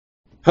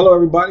Hello,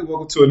 everybody.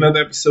 Welcome to another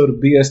episode of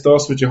BS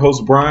Thoughts with your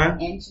host, Brian.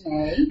 And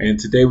Janae. And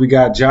today we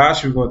got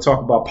Josh. We're going to talk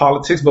about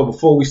politics. But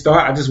before we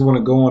start, I just want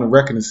to go on the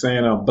record and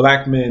saying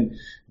black men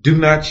do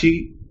not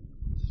cheat.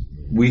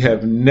 We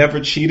have never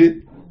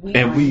cheated. We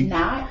are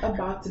not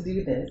about to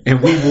do this.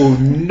 And we will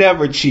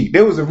never cheat.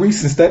 There was a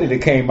recent study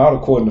that came out,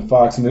 according to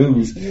Fox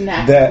News,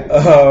 that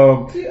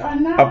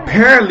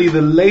apparently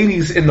the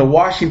ladies in the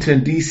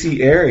Washington,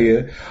 D.C.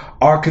 area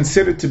are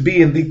considered to be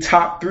in the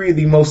top 3 of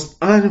the most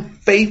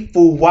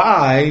unfaithful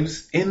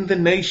wives in the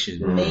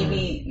nation.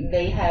 Maybe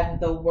they have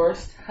the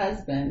worst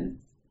husbands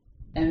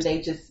and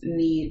they just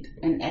need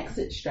an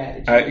exit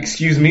strategy.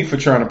 Excuse me for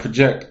trying to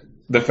project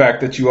the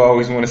fact that you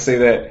always want to say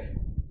that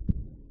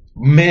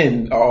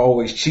men are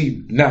always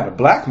cheating. Not a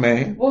black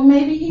man. Well,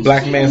 maybe he's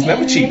black cheating, man's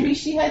never cheated. Maybe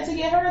she had to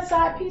get her a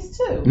side piece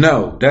too.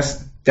 No,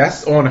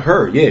 that's on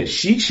her. Yeah,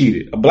 she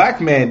cheated. A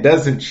black man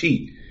doesn't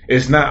cheat.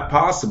 It's not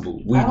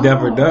possible. We've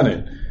never done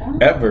it.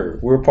 Ever.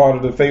 We're part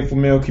of the faithful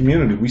male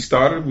community. We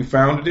started, we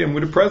founded it, and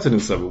we're the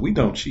presidents of it. We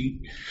don't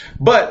cheat.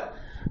 But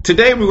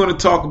today we're going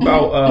to talk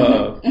about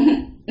I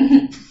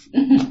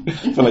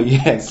feel like you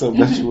had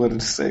something that you wanted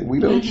to say. We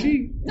don't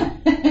cheat.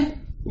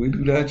 We do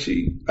not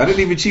cheat. I didn't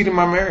even cheat in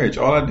my marriage.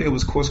 All I did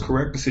was course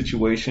correct the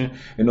situation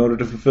in order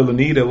to fulfill a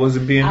need that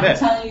wasn't being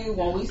met. I'm telling you,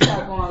 when we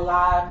start going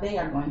live, they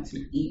are going to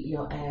eat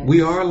your ass.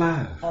 We are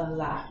live. A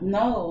lot.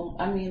 No,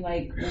 I mean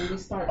like when we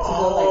start to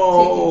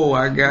go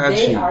like taking, I got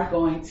they you. are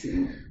going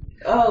to.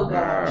 Oh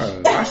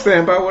gosh. I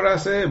stand by what I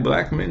said.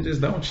 Black men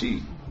just don't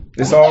cheat.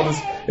 It's all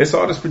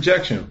this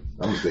projection.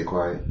 I'm gonna stay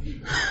quiet.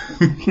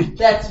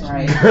 That's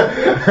right.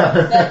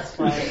 That's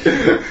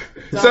right.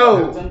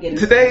 So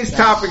today's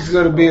topic is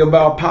going to be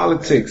about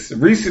politics.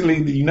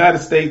 Recently, the United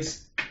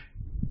States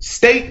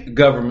state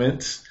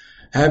governments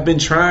have been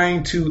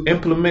trying to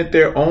implement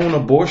their own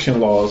abortion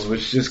laws,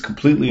 which just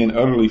completely and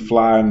utterly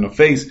fly in the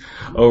face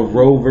of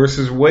Roe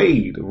versus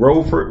Wade.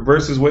 Roe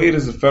versus Wade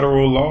is a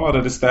federal law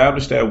that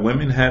established that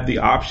women have the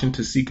option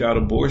to seek out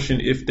abortion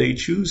if they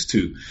choose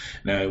to.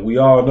 Now, we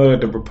all know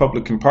that the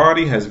Republican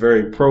Party has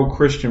very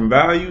pro-Christian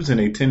values, and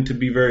they tend to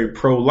be very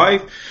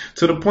pro-life,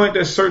 to the point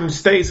that certain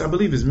states, I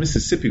believe it's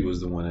Mississippi was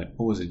the one that,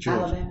 or was it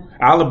Georgia?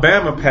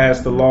 Alabama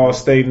passed a law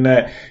stating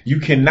that you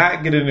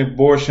cannot get an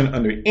abortion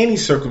under any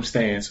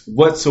circumstance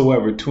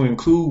whatsoever, to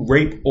include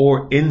rape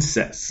or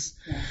incest.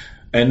 Yeah.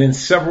 And then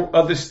several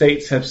other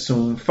states have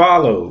soon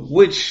followed,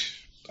 which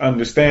not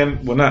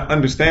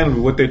understandably,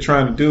 what they're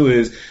trying to do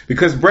is,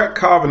 because Brett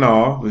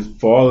Kavanaugh,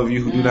 for all of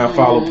you who do not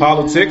follow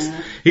politics,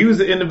 he was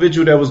the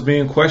individual that was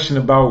being questioned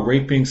about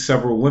raping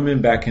several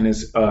women back in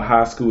his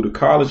high school to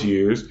college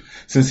years.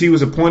 Since he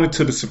was appointed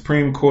to the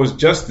Supreme Court's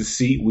justice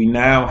seat, we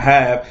now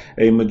have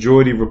a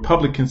majority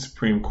Republican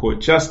Supreme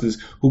Court justice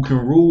who can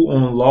rule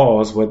on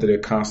laws, whether they're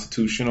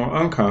constitutional or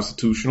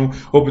unconstitutional,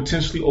 or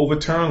potentially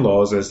overturn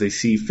laws as they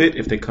see fit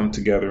if they come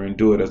together and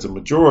do it as a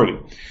majority.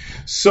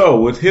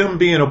 So with him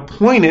being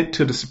appointed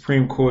to the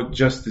Supreme Court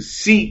justice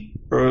seat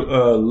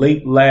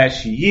late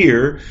last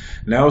year,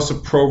 now it's a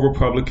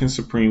pro-Republican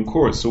Supreme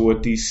Court. So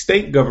what these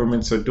state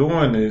governments are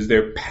doing is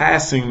they're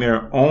passing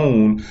their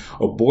own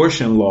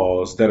abortion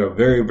laws that are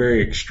very,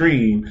 very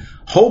extreme,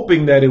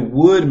 hoping that it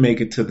would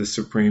make it to the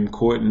Supreme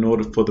Court in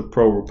order for the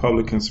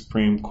pro-Republican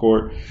Supreme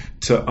Court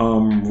to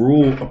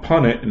rule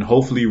upon it and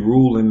hopefully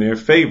rule in their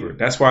favor.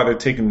 That's why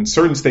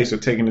certain states are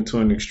taking it to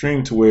an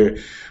extreme to where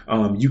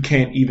you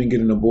can't even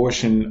get an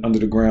abortion under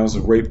the grounds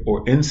of rape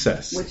or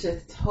incest. Which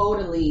is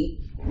totally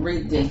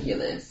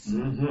ridiculous.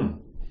 Mm-hmm.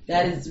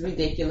 That is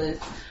ridiculous.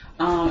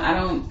 I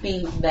don't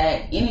think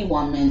that any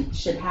woman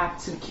should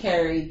have to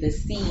carry the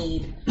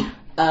seed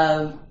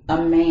of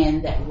a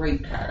man that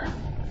raped her.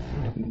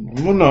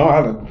 Well, no,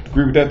 I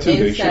agree with that too.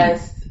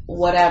 Incest,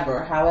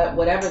 whatever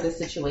the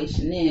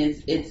situation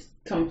is, it's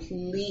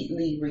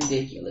completely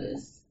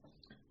ridiculous.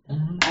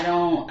 Mm-hmm. I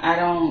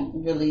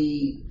don't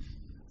really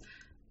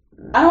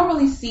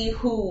see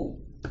who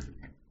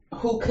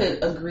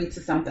could agree to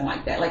something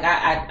like that. Like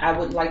I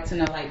would like to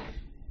know, like,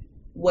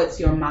 what's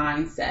your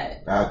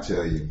mindset? I'll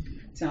tell you.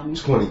 Tell me.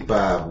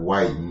 25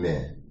 white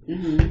men.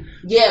 Mm-hmm.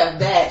 Yeah,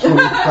 that.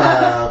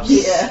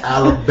 25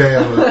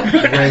 Alabama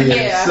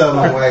raised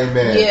Southern white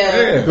men.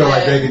 Yeah, feel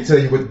like they can tell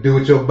you what to do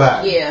with your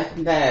body.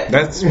 Yeah,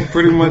 that's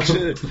pretty much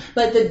it.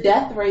 But the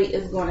death rate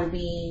is going to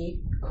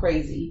be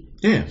crazy.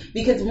 Yeah.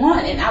 Because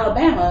one, in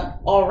Alabama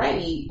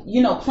already,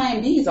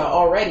 Plan Bs are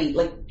already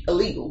like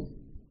illegal.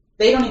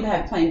 They don't even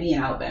have Plan B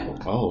in Alabama.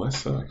 Oh, that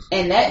sucks.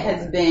 And that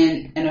has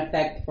been in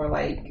effect for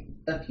like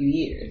a few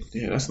years.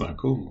 Yeah, that's not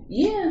cool.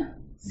 Yeah.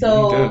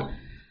 So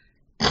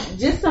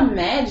just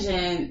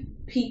imagine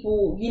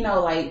people,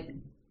 like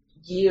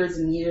years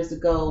and years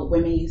ago,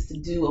 women used to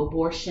do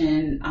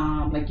abortion.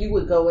 Like you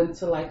would go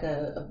into like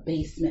a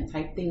basement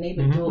type thing. They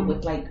would do it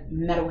with like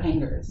metal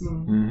hangers.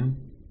 Mm-hmm.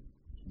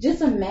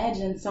 Just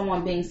imagine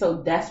someone being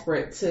so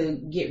desperate to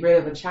get rid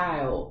of a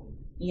child,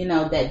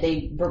 that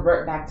they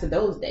revert back to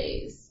those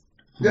days.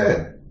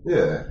 Yeah.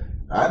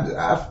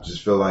 I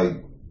just feel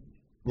like,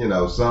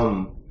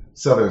 some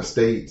southern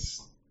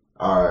states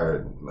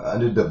are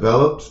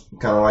underdeveloped,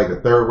 kind of like a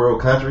third world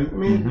country. I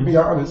mean, to be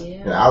honest,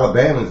 and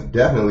Alabama is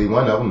definitely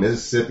one of them.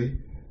 Mississippi,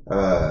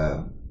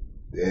 and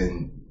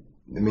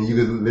I mean, you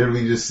could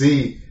literally just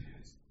see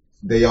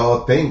they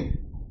all think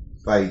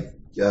like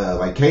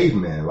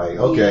cavemen. Like,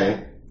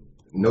 okay,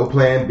 no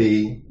plan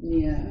B.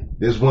 Yeah,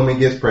 this woman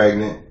gets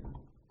pregnant.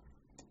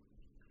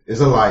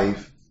 It's a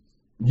life.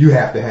 You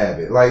have to have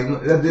it. Like,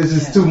 this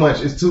is too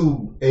much. It's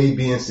too A,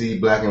 B, and C,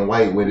 black and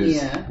white, where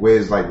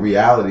it's like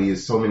reality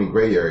is so many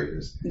gray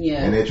areas.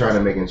 Yeah. And they're trying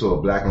to make it into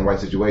a black and white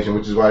situation,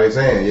 which is why they're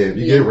saying, if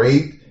you get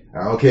raped,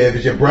 I don't care if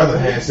it's your brother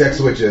had sex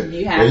with you,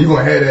 you're going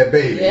to have that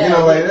baby. Yeah, you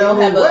know, like, you'll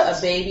have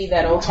a baby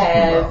that'll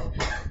have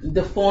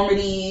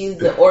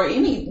deformities or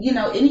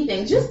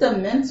anything. Just the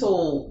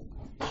mental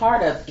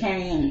part of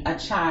carrying a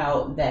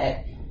child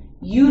that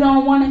you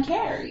don't want to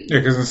carry. Yeah,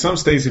 because in some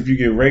states, if you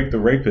get raped, the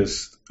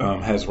rapist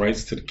has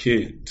rights to the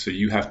kid, so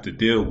you have to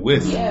deal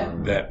with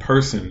that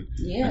person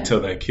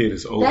until that kid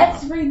is old.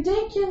 That's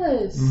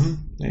ridiculous. Mm-hmm.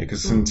 Yeah,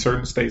 because in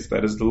certain states,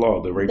 that is the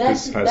law. The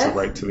rapist has the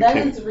right to the kid.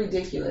 That is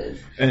ridiculous.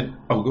 And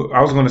I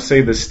was going to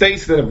say the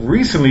states that have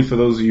recently, for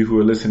those of you who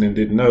are listening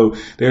didn't know,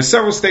 there are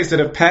several states that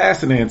have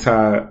passed an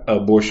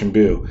anti-abortion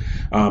bill.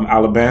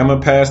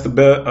 Alabama passed a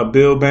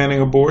bill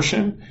banning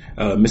abortion.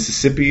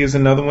 Mississippi is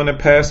another one that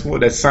passed one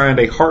that signed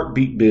a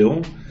heartbeat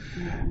bill.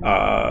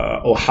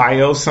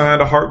 Ohio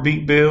signed a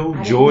heartbeat bill.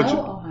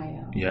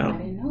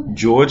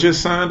 Georgia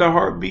signed a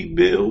heartbeat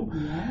bill.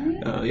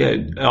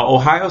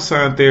 Ohio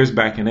signed theirs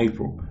back in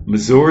April.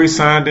 Missouri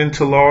signed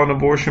into law an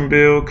abortion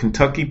bill.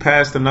 Kentucky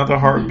passed another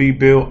heartbeat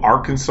bill.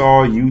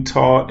 Arkansas,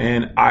 Utah,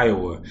 and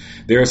Iowa.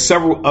 There are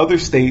several other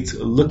states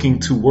looking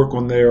to work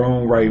on their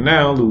own right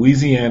now.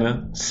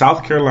 Louisiana,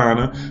 South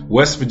Carolina,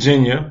 West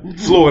Virginia,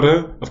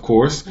 Florida, of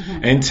course,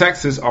 and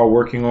Texas are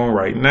working on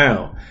right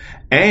now.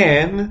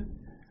 And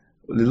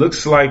it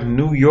looks like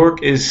New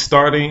York is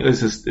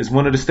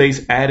one of the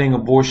states adding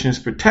abortions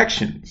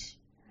protections.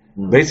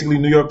 Basically,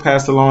 New York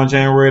passed a law in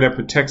January that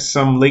protects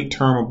some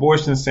late-term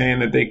abortions, saying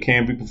that they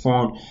can be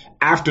performed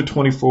after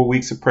 24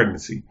 weeks of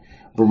pregnancy.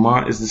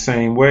 Vermont is the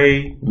same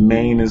way,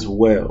 Maine as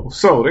well.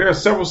 So there are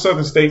several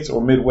southern states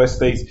or Midwest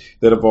states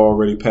that have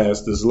already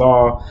passed this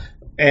law.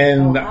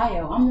 And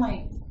Ohio, I'm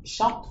like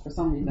shocked for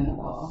some reason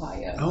about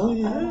Ohio. Oh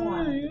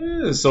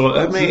yeah. So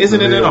I mean,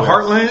 isn't it in the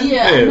heartland?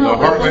 Yeah, the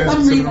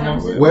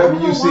heartland. Wherever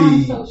you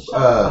see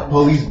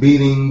police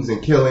beatings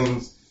and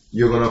killings,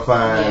 you're gonna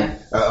find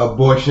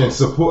abortion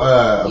support,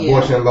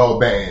 abortion law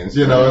bans.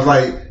 You know, it's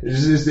like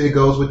it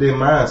goes with their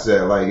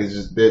mindset. Like it's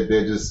just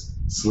they're just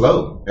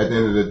slow at the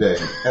end of the day.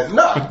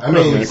 No, I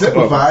mean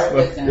simplify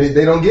it.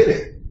 They don't get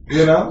it.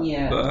 You know?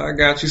 Yeah. I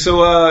got you.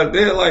 So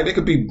there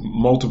could be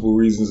multiple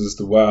reasons as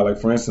to why. Like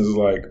for instance,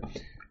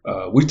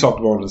 we talked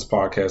about on this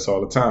podcast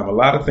all the time. A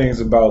lot of things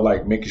about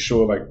like making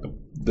sure like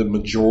the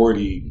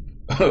majority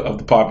of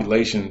the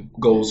population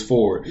goes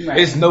forward. Right.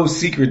 It's no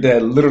secret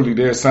that literally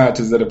there are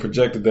scientists that have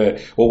projected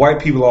that, well,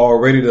 white people are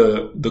already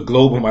the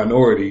global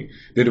minority.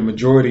 They're the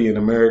majority in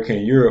America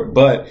and Europe.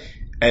 But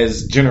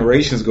as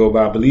generations go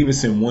by, I believe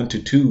it's in 1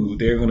 to 2,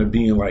 they're going to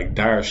be in like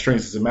dire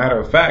straits. As a matter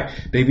of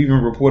fact, they've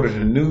even reported in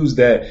the news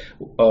that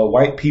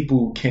white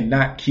people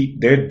cannot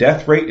keep their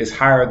death rate is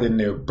higher than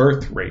their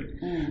birth rate.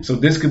 So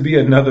this could be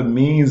another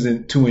means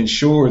to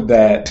ensure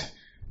that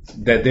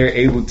they're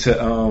able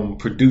to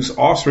produce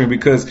offspring,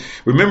 because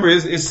remember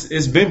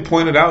it's been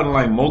pointed out in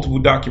like multiple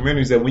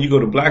documentaries that when you go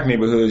to black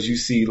neighborhoods you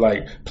see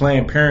like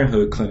Planned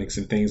Parenthood clinics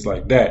and things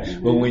like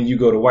that, but when you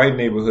go to white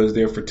neighborhoods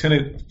there are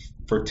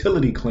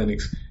fertility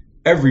clinics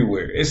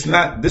everywhere.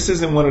 This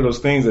isn't one of those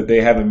things that they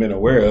haven't been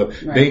aware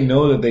of. Right. They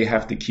know that they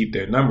have to keep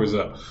their numbers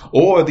up.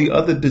 Or the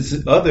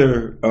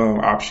other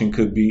option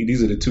could be,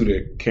 these are the two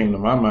that came to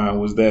my mind,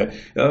 was that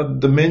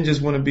the men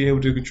just want to be able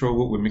to control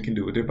what women can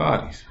do with their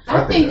bodies.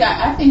 I think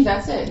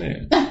that's it.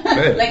 Yeah.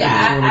 Like I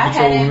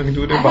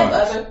have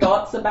other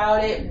thoughts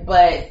about it,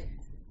 but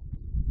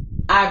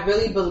I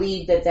really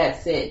believe that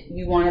that's it.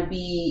 You want to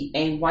be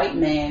a white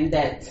man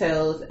that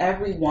tells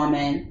every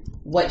woman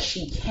what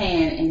she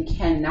can and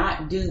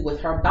cannot do with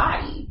her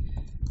body.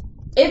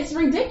 It's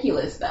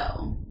ridiculous,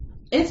 though.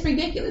 It's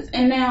ridiculous.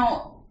 And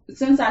now,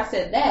 since I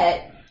said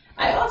that,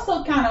 I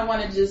also kind of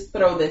want to just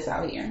throw this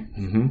out here.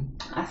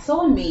 I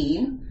saw a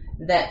meme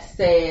that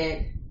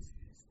said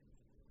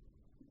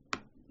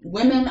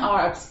women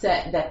are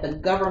upset that the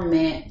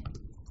government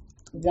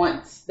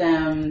wants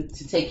them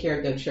to take care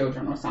of their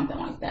children or something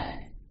like that.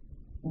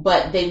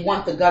 But they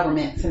want the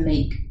government to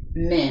make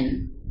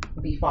men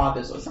be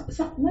fathers or something.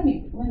 Let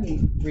me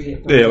read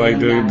it. Yeah, like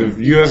the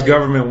U.S.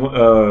 government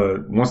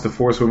wants to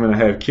force women to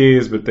have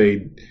kids, but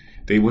they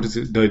what is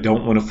it? They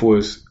don't want to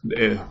force.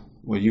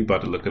 Well, you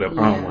about to look it up.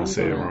 I don't want to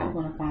say it wrong. I'm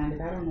gonna find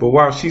it. I don't know. But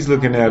while she's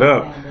looking that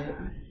up,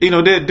 there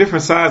are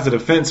different sides of the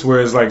fence.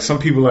 Whereas like some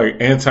people are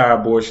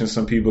anti-abortion,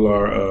 some people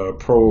are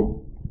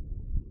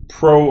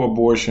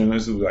pro-abortion.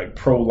 This is like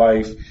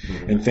pro-life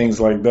and things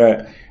like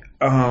that.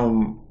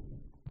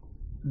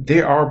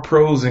 there are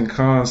pros and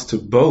cons to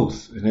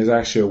both, and there's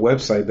actually a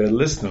website that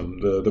lists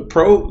them.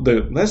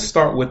 Let's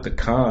start with the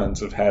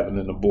cons of having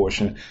an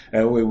abortion.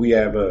 That way we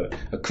have a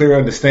clear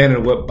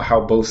understanding of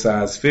how both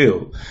sides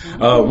feel.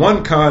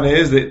 One con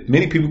is that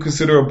many people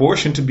consider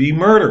abortion to be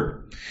murder.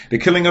 The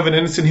killing of an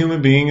innocent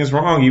human being is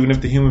wrong, even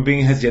if the human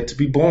being has yet to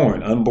be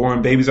born.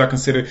 Unborn babies are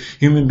considered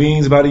human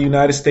beings by the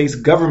United States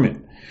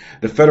government.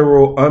 The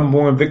Federal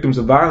Unborn Victims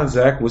of Violence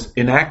Act was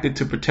enacted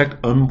to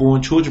protect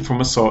unborn children from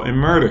assault and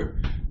murder.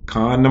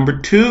 Con number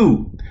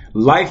 2,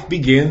 life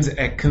begins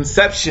at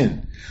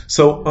conception.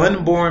 So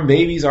unborn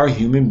babies are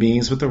human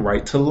beings with the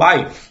right to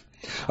life.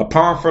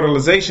 Upon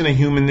fertilization, a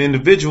human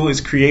individual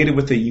is created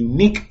with a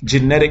unique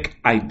genetic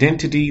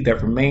identity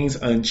that remains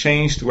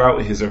unchanged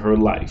throughout his or her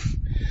life.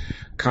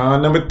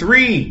 Con number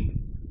 3,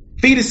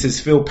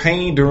 fetuses feel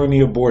pain during the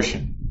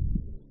abortion.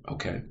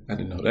 Okay, I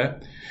didn't know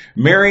that.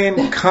 Marion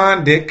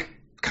Kondek,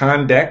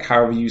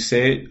 however you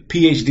say it,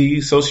 PhD,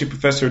 associate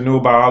professor of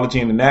neurobiology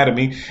and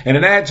anatomy, and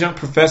an adjunct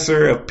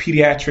professor of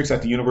pediatrics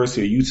at the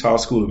University of Utah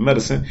School of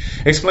Medicine,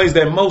 explains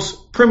that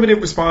most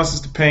primitive response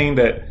to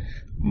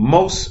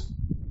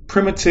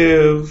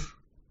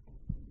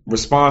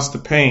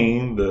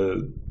pain,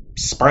 the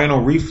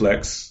spinal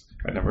reflex,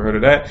 I never heard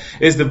of that,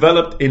 is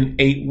developed in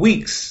 8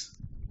 weeks.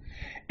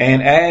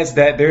 And adds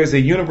that there is a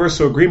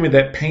universal agreement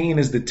that pain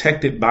is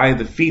detected by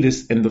the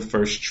fetus in the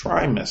first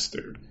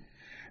trimester.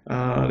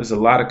 There's a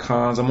lot of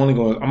cons. I'm going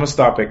to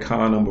stop at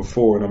con number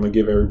 4, and I'm going to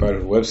give everybody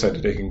the website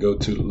that they can go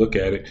to look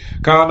at it.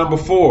 Con number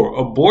 4,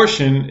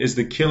 abortion is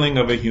the killing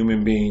of a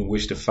human being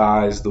which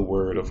defies the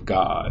word of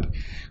God,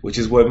 which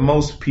is what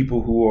most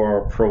people who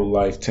are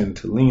pro-life tend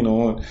to lean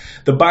on.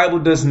 The Bible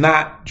does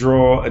not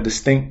draw a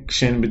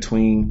distinction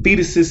between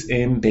fetuses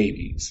and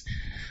babies.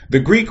 The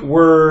Greek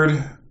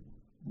word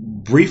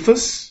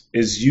brephus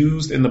is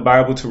used in the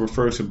Bible to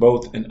refer to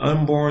both an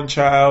unborn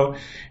child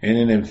and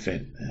an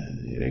infant.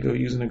 They go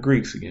using the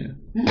Greeks again.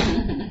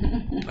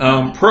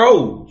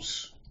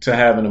 Pros to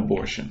have an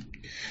abortion.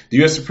 The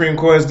U.S. Supreme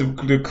Court has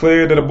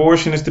declared that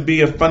abortion is to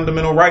be a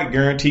fundamental right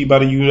guaranteed by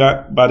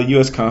the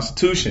U.S.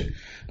 Constitution.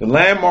 The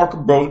landmark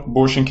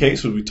abortion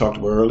case, which we talked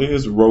about earlier,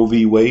 is Roe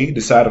v. Wade,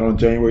 decided on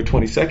January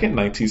 22nd,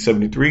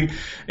 1973,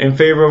 in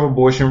favor of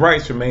abortion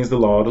rights, remains the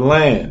law of the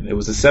land. It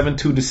was a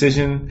 7-2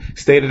 decision,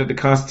 stated that the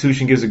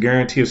Constitution gives a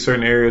guarantee of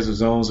certain areas of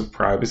zones of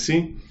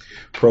privacy.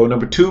 Pro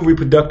number 2,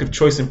 reproductive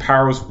choice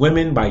empowers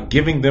women by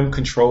giving them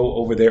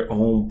control over their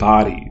own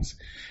bodies.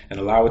 And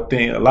a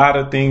lot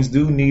of things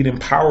do need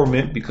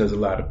empowerment because a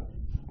lot of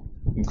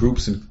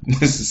groups in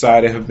this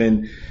society have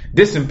been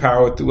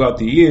disempowered throughout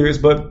the years,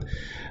 but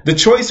the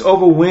choice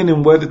over when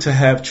and whether to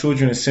have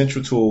children is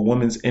central to a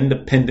woman's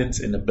independence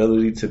and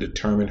ability to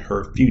determine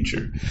her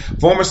future.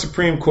 Former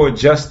Supreme Court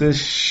Justice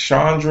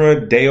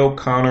Chandra Day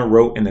O'Connor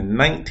wrote in the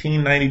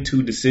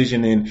 1992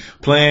 decision in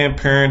Planned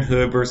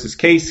Parenthood versus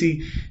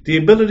Casey, the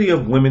ability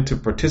of women to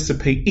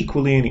participate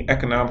equally in the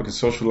economic and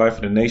social life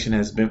of the nation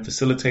has been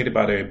facilitated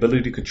by their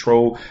ability to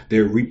control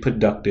their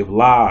reproductive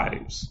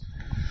lives.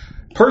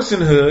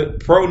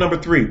 Personhood, pro number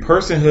 3,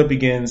 personhood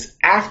begins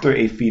after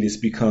a fetus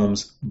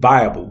becomes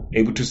viable,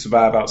 able to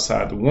survive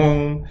outside the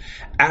womb,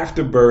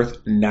 after birth,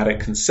 not at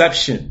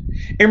conception.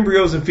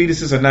 Embryos and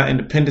fetuses are not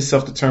independent,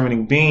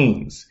 self-determining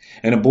beings.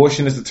 An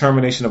abortion is the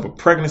termination of a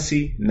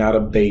pregnancy, not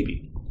a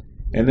baby.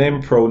 And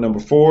then pro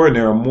number 4, and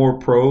there are more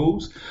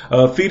pros,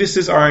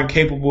 fetuses are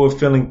incapable of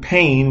feeling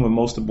pain when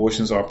most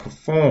abortions are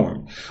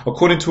performed.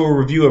 According to a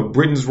review of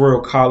Britain's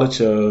Royal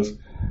College of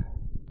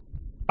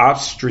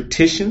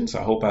Obstetricians,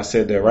 I hope I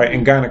said that right,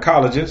 and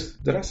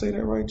gynecologists. Did I say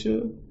that right,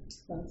 Jill?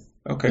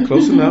 Okay,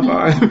 close enough. All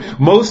right.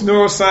 Most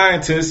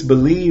neuroscientists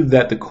believe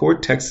that the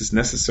cortex is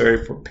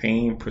necessary for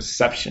pain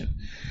perception.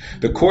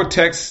 The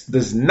cortex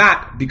does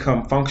not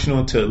become functional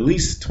until at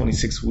least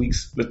 26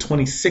 weeks, the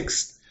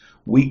 26th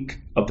week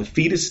of the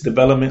fetus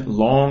development,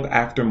 long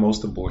after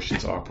most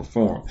abortions are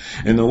performed.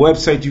 And the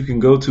website you can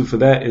go to for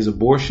that is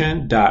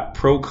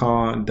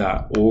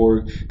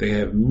abortion.procon.org. They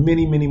have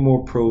many, many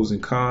more pros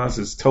and cons.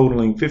 It's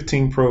totaling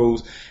 15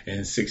 pros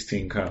and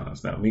 16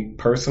 cons. Now, me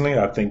personally,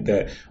 I think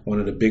that one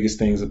of the biggest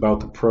things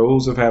about the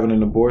pros of having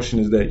an abortion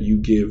is that you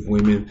give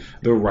women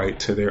the right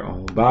to their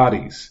own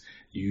bodies.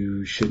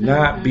 You should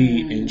not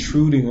be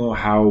intruding on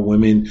how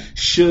women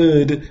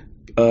should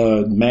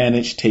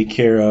take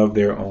care of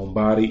their own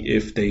body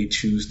if they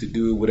choose to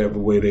do it whatever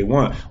way they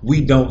want.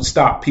 We don't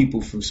stop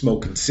people from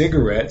smoking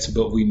cigarettes,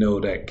 but we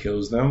know that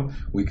kills them.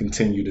 We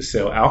continue to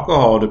sell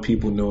alcohol to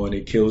people knowing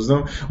it kills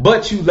them,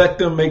 but you let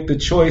them make the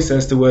choice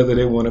as to whether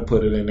they want to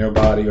put it in their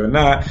body or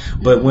not.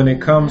 But when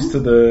it comes to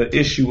the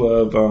issue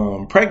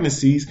of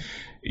pregnancies,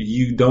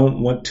 you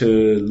don't want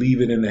to leave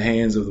it in the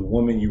hands of the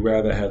woman. You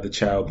rather have the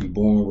child be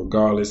born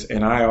regardless.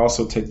 And I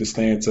also take the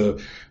stance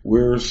of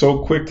we're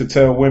so quick to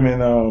tell women,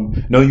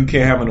 no, you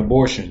can't have an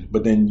abortion,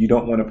 but then you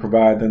don't want to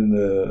provide them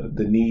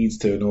the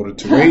needs in order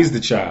to raise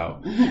the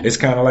child. It's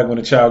kind of like when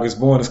a child gets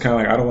born, it's kind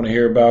of like, I don't want to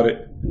hear about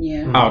it.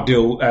 Yeah. I'll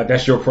deal.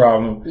 That's your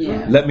problem.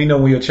 Yeah. Let me know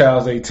when your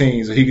child's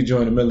 18 so he can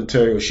join the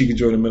military or she can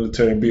join the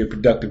military and be a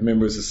productive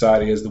member of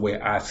society as the way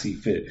I see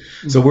fit.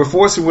 So we're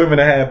forcing women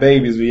to have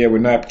babies, but we're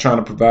not trying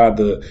to provide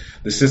the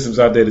systems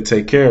out there to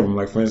take care of them.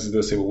 Like, for instance,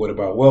 they'll say, well, what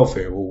about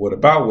welfare? Well, what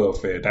about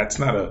welfare? That's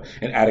not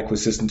an adequate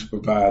system to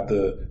provide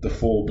the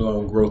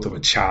full-blown growth of a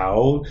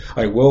child.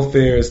 Like,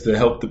 welfare is to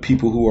help the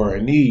people who are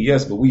in need,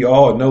 yes, but we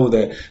all know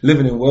that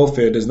living in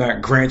welfare does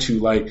not grant you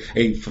like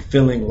a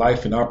fulfilling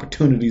life and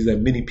opportunities that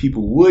many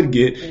people would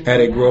get had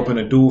they grow up in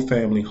a dual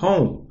family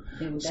home.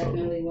 It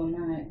definitely will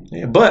not.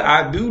 Yeah, but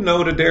I do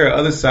know that there are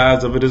other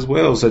sides of it as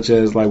well, such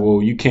as like,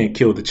 well, you can't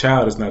kill the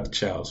child. It's not the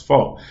child's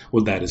fault.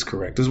 Well, that is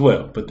correct as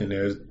well. But then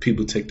there's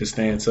people take the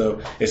stance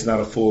of it's not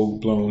a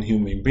full-blown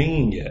human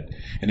being yet.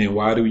 And then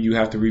why do you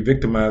have to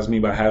re-victimize me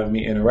by having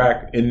me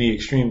interact, in the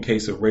extreme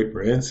case of rape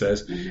or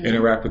incest,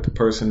 interact with the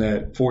person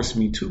that forced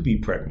me to be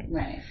pregnant?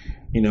 Right.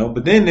 You know,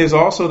 but then there's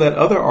also that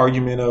other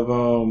argument of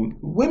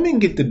women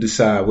get to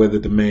decide whether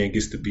the man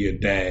gets to be a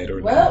dad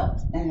or not.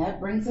 Well, and that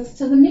brings us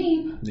to the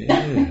meme.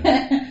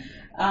 Yeah.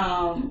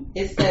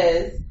 It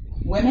says,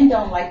 women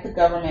don't like the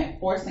government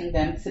forcing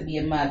them to be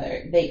a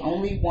mother. They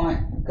only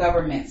want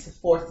government to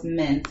force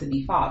men to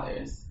be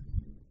fathers.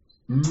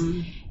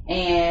 Mm-hmm.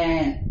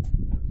 And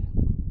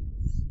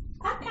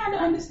I kind of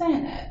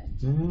understand that.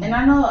 Mm-hmm. And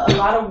I know a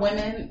lot of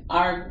women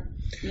are,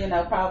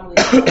 probably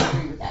don't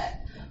agree with that.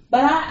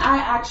 But I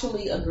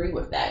actually agree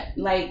with that.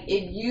 Like,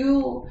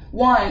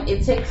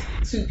 it takes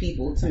two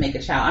people to make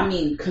a child. I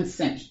mean,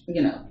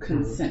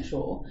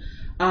 consensual.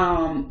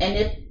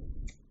 And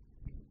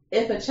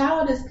if a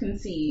child is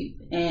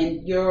conceived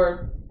and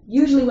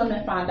usually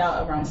women find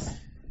out around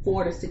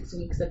 4 to 6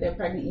 weeks that they're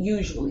pregnant.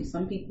 Usually,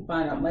 some people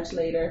find out much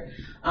later,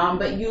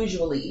 but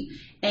usually.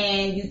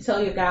 And you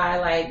tell your guy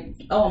like,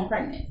 "Oh, I'm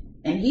pregnant,"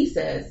 and he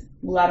says,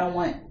 "Well, I don't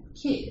want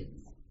kids,"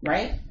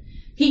 right?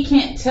 He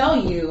can't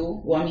tell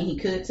you, well, I mean, he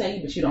could tell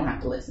you, but you don't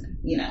have to listen,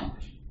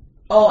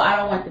 "Oh, I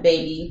don't want the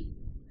baby,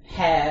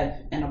 have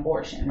an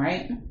abortion,"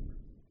 right?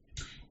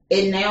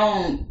 And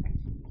now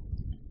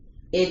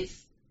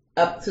it's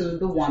up to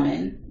the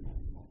woman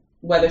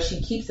whether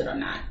she keeps it or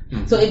not.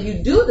 Mm-hmm. So if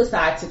you do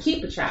decide to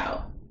keep a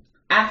child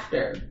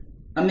after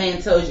a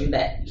man tells you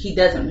that he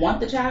doesn't want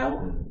the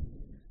child,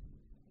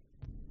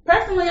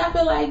 personally, I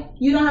feel like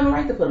you don't have a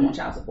right to put him on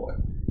child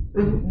support.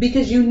 Mm-hmm.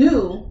 Because you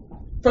knew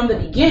from the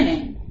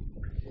beginning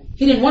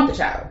he didn't want the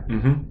child.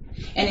 Mm-hmm.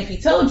 And if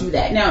he told you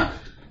that, now,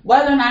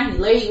 whether or not he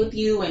laid with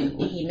you and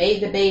he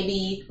made the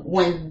baby,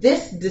 when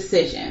this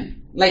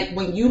decision, like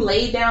when you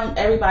lay down,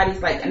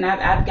 everybody's like, and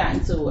I've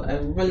gotten to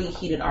a really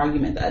heated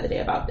argument the other day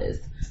about this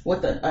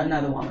with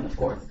another woman, of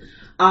course.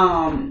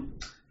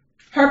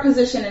 Her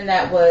position in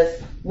that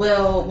was,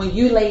 well, when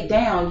you laid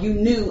down, you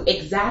knew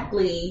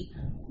exactly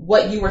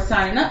what you were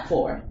signing up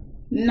for.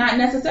 Not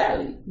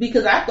necessarily,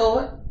 because I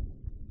thought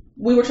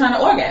we were trying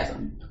to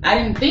orgasm. I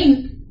didn't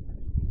think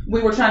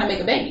we were trying to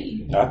make a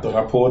baby. I thought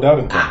I pulled out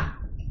and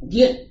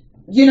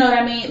you know what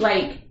I mean?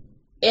 Like,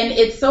 and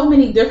it's so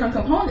many different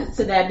components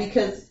to that,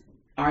 because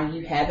are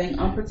you having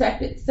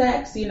unprotected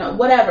sex?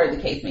 Whatever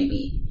the case may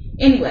be.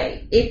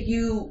 Anyway, if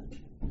you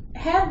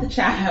have the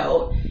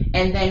child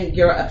and then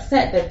you're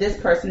upset that this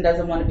person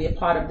doesn't want to be a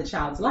part of the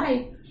child's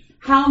life,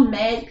 how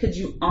mad could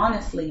you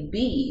honestly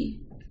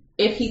be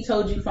if he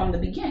told you from the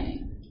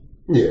beginning?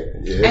 Yeah.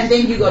 And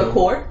then you go to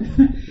court,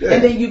 and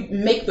then you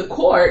make the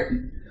court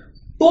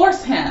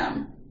force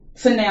him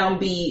to now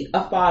be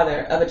a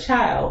father of a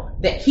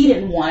child that he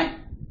didn't want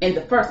in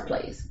the first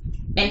place.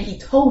 And he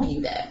told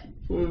you that.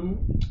 Mm-hmm.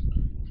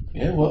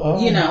 Yeah, well,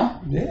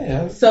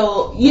 yeah.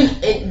 So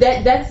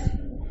that's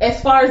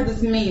as far as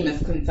this meme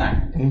is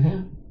concerned.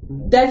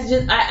 Mm-hmm. That's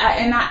just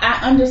I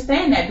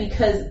understand that,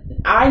 because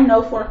I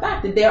know for a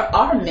fact that there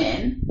are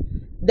men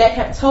that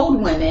have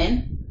told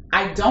women,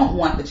 "I don't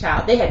want the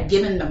child." They have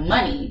given them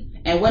money,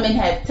 and women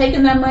have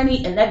taken that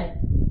money and that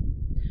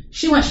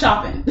she went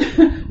shopping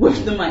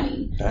with the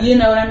money. You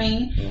know what I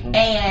mean? Mm-hmm.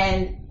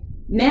 And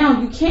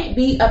now you can't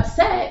be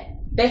upset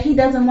that he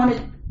doesn't want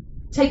to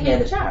take care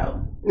of the child.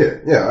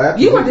 Yeah,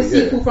 absolutely. You were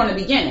deceitful from the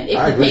beginning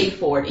if you paid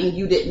for it and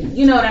you didn't.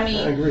 You know what I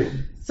mean? I agree.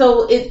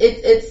 So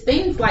it's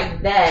things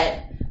like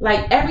that.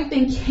 Like,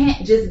 everything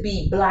can't just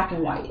be black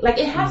and white. Like,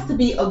 it has to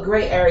be a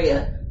gray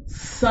area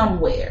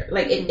somewhere.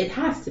 Like, it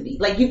has to be.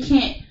 Like, you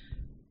can't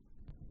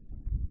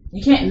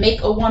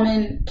make a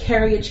woman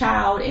carry a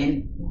child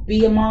and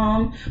be a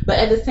mom, but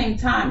at the same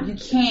time, you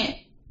can't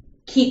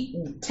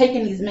keep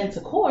taking these men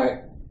to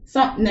court.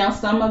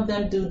 Some of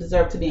them do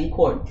deserve to be in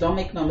court. Don't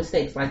make no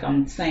mistakes. Like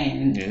I'm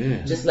saying,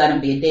 just let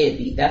them be a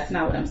deadbeat. That's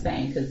not what I'm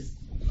saying, because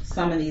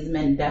some of these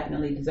men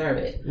definitely deserve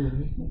it.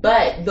 Mm-hmm.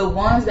 But the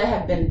ones that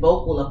have been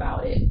vocal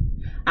about it,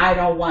 I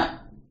don't want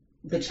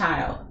the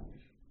child.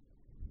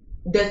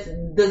 Does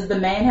the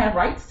man have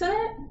rights to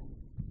that?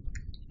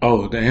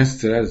 Oh, the answer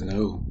to that is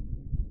no.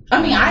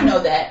 I mean, I know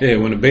that. Yeah,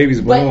 when the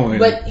baby's born,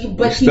 but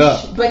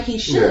he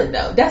should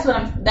though. That's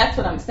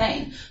what I'm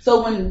saying.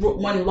 So when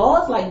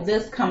laws like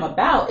this come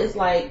about, it's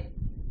like,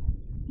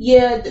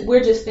 yeah,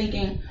 we're just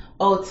thinking,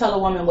 oh, tell a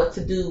woman what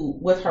to do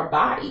with her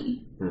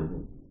body.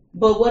 Mm-hmm.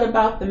 But what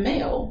about the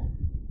male?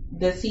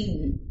 Does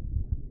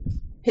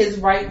his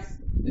rights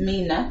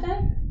mean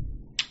nothing?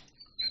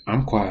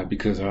 I'm quiet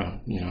because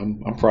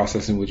I'm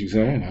processing what you're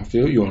saying. I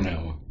feel you on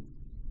that one.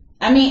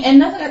 I mean, and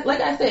nothing, like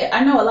I said,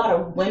 I know a lot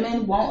of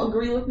women won't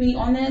agree with me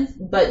on this,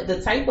 but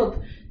the type of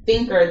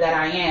thinker that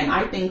I am,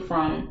 I think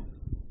from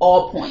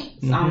all points.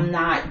 Mm-hmm. I'm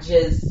not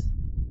just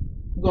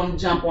going to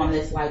jump on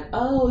this like,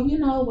 oh,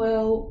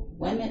 well,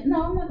 women.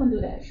 No, I'm not going to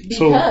do that.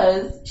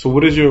 Because. So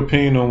what is your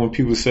opinion on when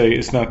people say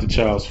it's not the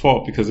child's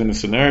fault? Because in the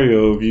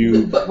scenario of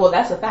you. Well,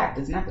 that's a fact.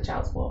 It's not the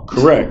child's fault.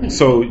 Correct.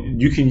 So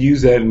you can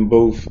use that in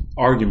both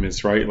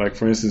arguments, right? Like,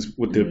 for instance,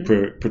 with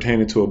the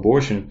pertaining to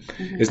abortion,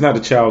 it's not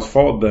the child's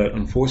fault that,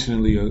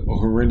 unfortunately, a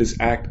horrendous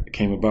act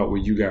came about where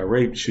you got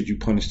raped. Should you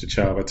punish the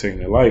child by taking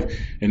their life?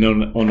 And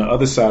on the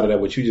other side of that,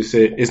 what you just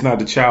said, it's not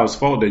the child's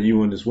fault that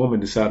you and this woman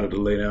decided to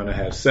lay down and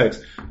have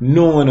sex,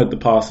 knowing that the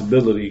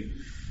possibility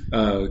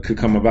could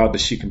come about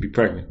that she can be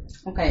pregnant.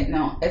 Okay,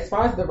 now, as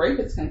far as the rape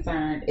is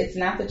concerned, it's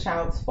not the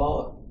child's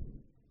fault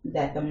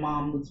that the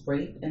mom was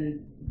raped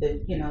and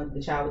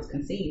the child was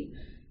conceived.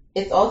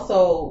 It's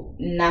also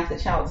not the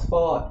child's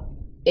fault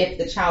if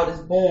the child is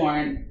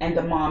born and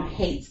the mom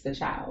hates the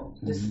child,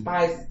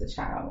 despises the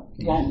child,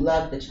 won't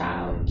love the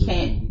child,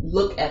 can't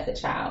look at the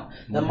child.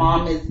 The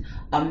mom is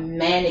a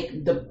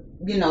manic,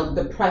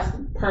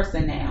 depressed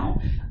person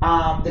now.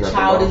 The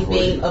child is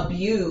being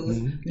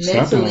abused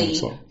mentally,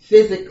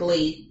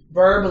 physically,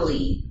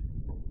 verbally.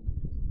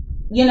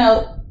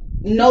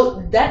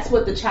 No, that's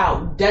what the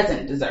child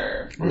doesn't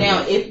deserve. Mm-hmm.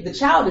 Now, if the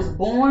child is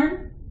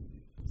born,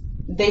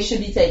 they should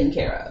be taken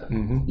care of.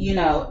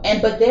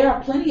 Mm-hmm. But there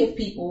are plenty of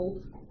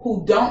people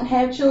who don't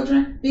have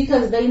children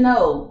because they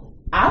know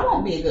I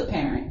won't be a good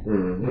parent.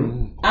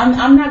 Mm-hmm.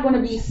 I'm not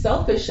going to be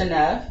selfish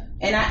enough,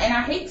 and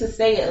I hate to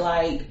say it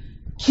like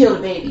kill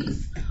the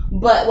babies,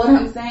 but what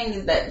I'm saying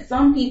is that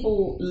some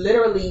people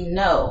literally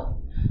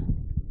know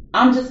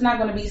I'm just not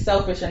going to be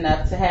selfish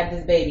enough to have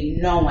this baby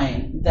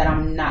knowing that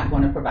I'm not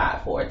going to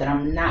provide for it, that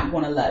I'm not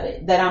going to love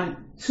it, that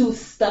I'm too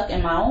stuck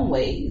in my own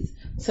ways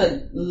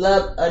to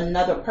love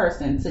another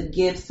person, to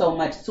give so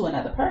much to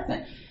another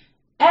person.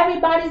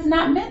 Everybody's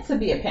not meant to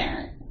be a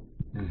parent.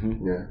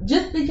 Mm-hmm. Yeah.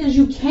 Just because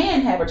you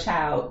can have a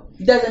child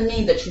doesn't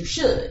mean that you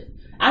should.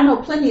 I know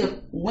plenty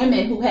of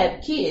women who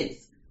have kids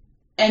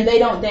and they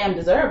don't damn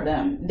deserve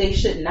them. They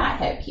should not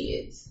have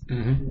kids.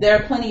 Mm-hmm. There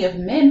are plenty of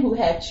men who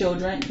have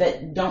children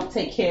that don't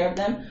take care of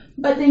them.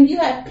 But then you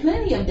have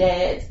plenty of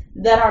dads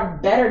that are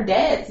better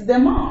dads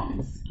than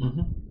moms.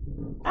 Mm-hmm.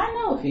 I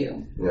know a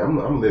few. Yeah,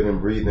 I'm living,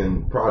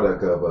 breathing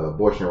product of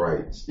abortion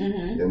rights.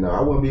 Mm-hmm. And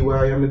I wouldn't be where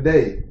I am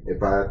today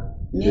if I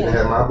didn't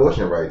have my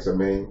abortion rights. I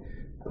mean,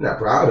 I'm not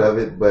proud of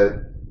it, but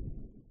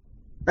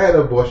I had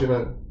an abortion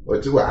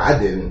or two. Well, I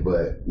didn't,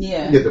 but you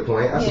get the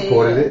point. I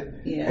supported it.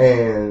 Yeah.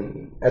 And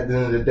at the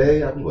end of the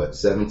day, I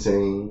was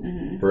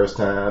 17, first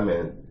time,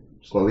 and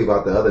just gonna leave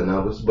out the other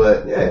numbers.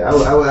 But yeah,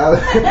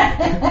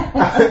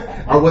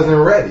 I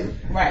wasn't ready.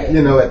 Right. At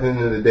the end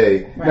of the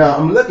day. Right. Now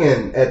I'm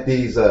looking at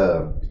these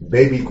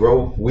baby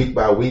growth week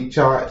by week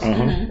charts,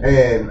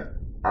 and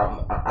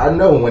I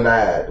know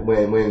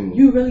when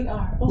you really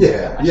are. Oh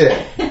yeah.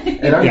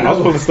 And I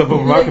was pulling stuff up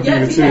on my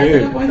computer too.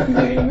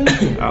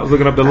 Yeah. I was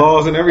looking up the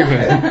laws and everything.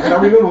 And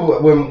I remember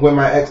when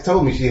my ex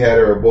told me she had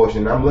her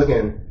abortion. I'm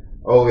looking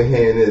over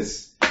here in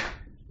this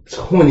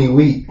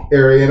 20-week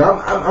area, and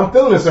I'm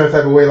feeling a certain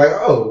type of way, like,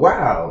 oh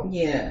wow.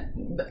 Yeah.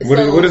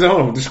 What is it?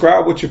 Hold on.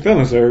 Describe what you're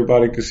feeling so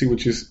everybody can see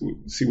what you're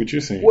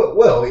seeing.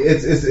 Well,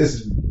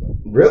 it's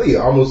really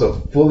almost a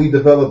fully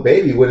developed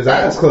baby with his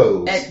eyes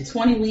closed. At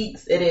 20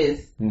 weeks, it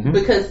is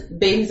because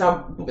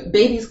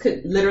babies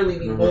could literally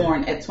be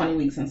born at 20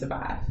 weeks and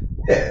survive.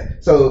 Yeah.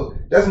 So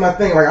that's my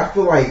thing. Like, I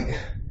feel like,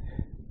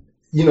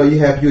 you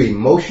have your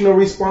emotional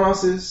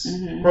responses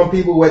from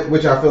people,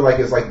 which I feel like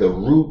is like the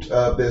root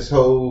of this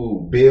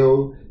whole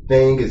bill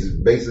thing. Is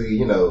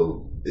basically,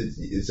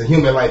 it's a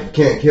human life, you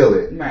can't kill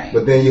it. Right.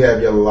 But then you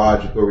have your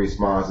logical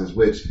responses,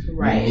 which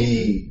you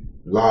need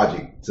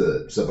logic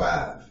to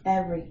survive.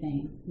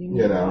 Everything. You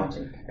need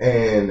logic.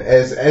 And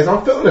as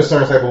I'm feeling a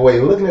certain type of way,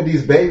 looking at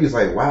these babies,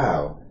 like,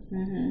 wow.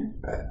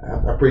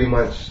 I pretty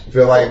much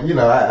feel like,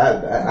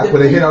 I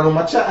put a hit on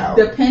my child.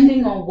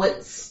 Depending on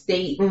what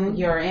state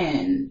you're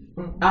in.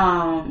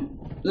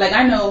 Like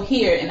I know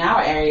here in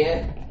our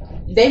area,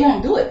 they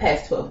won't do it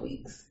past 12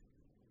 weeks.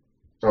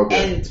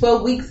 Okay. And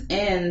 12 weeks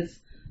ends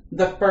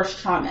the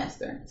first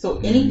trimester. So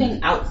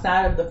anything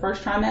outside of the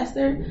first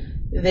trimester,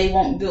 they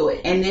won't do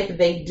it. And if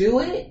they do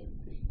it,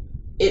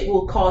 it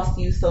will cost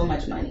you so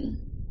much money.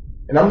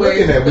 And I'm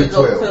looking at week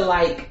 12. Go to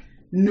like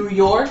New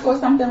York or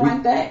something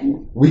like that.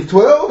 Week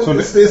 12? So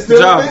it's still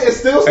something.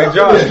 Hey,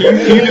 Josh, can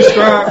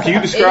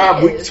you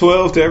describe week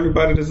 12 to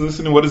everybody that's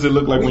listening? What does it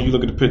look like when you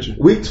look at the picture?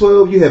 Week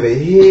 12, you have a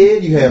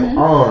head, you have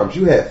arms,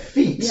 you have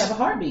feet. You have a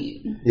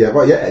heartbeat.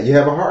 Yeah, you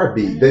have a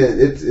heartbeat.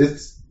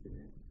 There's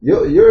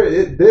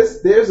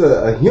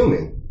a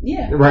human.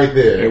 Yeah. Right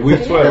there. At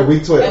week 12. At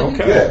week 12.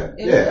 Okay.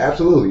 Yeah,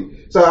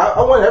 absolutely. So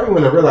I want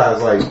everyone to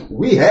realize, like,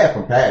 we have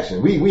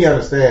compassion. We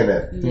understand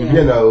that,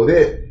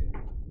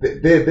 that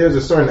there's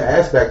a certain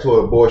aspect to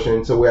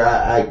abortion to where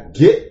I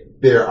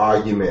get their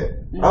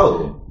argument. Mm-hmm.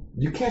 Oh,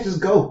 you can't just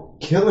go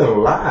killing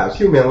lives,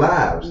 human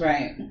lives.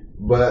 Right.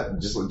 But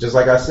just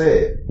like I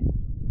said,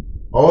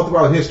 all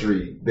throughout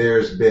history,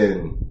 there's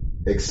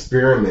been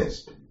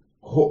experiments,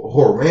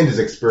 horrendous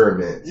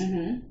experiments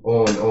mm-hmm.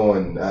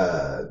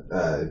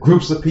 on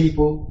groups of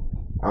people,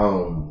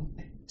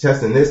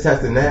 testing this,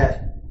 testing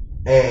that,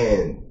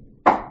 and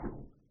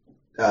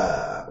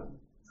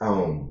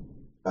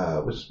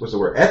what's the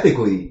word?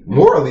 Ethically,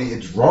 morally,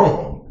 it's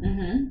wrong.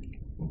 Mm-hmm.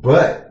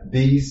 But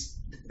these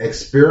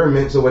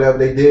experiments or whatever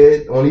they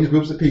did on these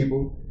groups of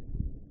people,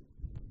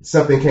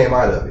 something came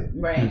out of it.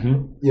 Right.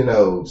 Mm-hmm. You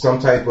know, some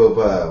type of,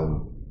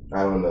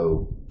 I don't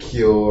know,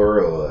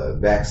 cure or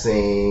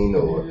vaccine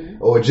or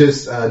mm-hmm. or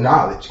just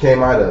knowledge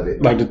came out of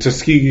it. Like the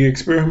Tuskegee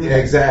experiment? Yeah,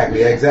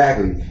 exactly.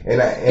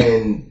 And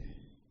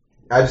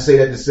I just say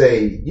that to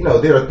say, you know,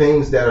 there are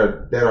things that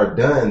are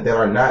done that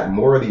are not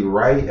morally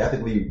right,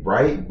 ethically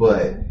right,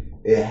 but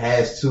it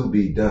has to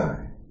be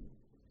done.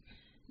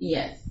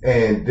 Yes.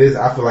 And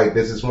I feel like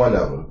this is one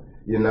of them.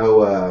 You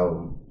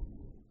know,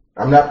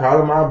 I'm not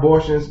proud of my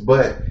abortions,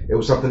 but it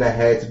was something that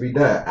had to be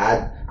done.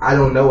 I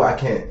don't know. I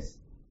can't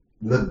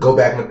go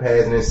back in the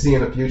past and then see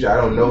in the future. I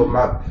don't know if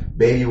my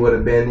baby would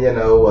have been, you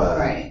know,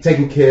 right.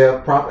 taken care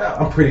of properly.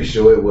 I'm pretty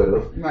sure it would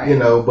have, right. you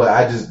know, but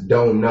I just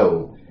don't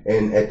know.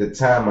 And at the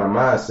time, my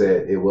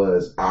mindset, it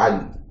was,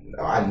 I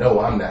know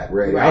I'm not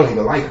ready. Right. I don't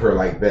even like her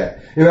like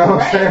that. You know what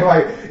right. I'm saying?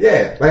 Like,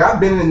 yeah, like I've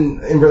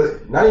been in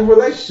not even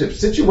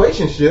relationships,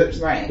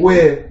 situationships, right.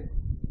 where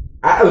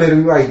I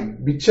literally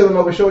like be chilling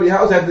over Shorty's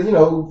house after, you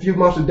know, a few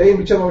months of dating,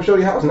 be chilling over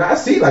Shorty's house, and I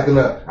see like I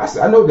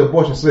know what the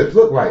abortion slips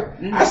look like.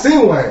 Mm-hmm. I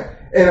seen one,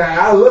 and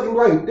I look and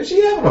like, did she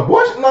have an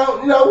abortion?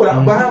 No, you know,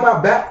 mm-hmm. behind my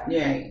back.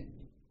 Yeah.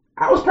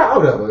 I was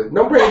proud of her.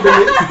 Don't bring it to me.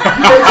 You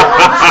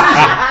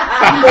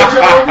made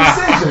your own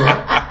decision.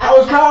 I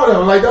was proud of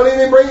her. Like, don't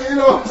even bring it, you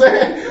know what I'm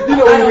saying? You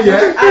know where we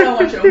at. I don't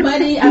want your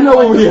money. I don't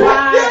want your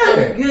ride.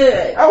 Yeah. I'm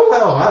good. I was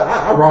like, oh,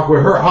 I rock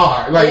with her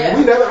hard. Like,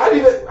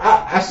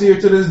 I see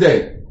her to this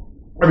day.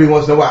 Every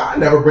once in a while, I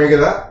never bring it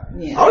up.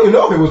 Yeah. I don't even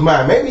know if it was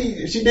mine.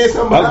 Maybe she did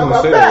something behind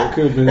my back.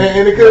 And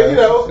it could, you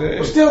know,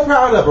 I'm still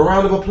proud of her. A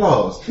round of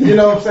applause. You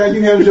know what I'm saying?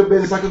 You handled your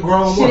business like a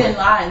grown woman. She didn't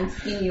lie and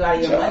skin you out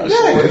of your money.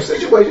 Yeah,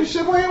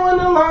 situationship, we ain't want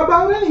to lie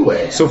about it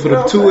anyway. So for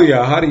the two of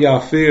y'all, how do y'all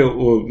feel?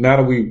 Well, now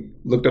that we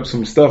looked up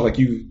some stuff, like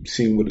you've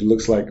seen what it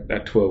looks like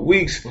at 12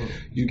 weeks,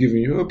 you've given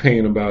your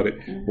opinion about it.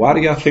 Mm-hmm. Why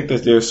do y'all think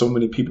that there's so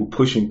many people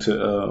pushing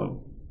to,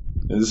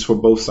 and this is for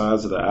both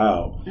sides of the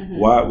aisle, mm-hmm.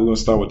 why, we're going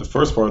to start with the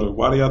first part of,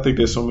 why do y'all think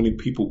there's so many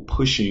people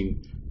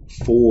pushing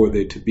for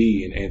there to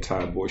be an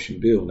anti-abortion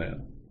bill now?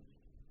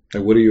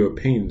 Like, what are your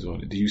opinions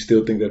on it? Do you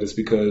still think that it's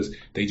because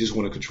they just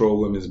want to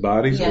control women's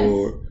bodies? Yes.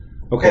 Or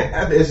okay,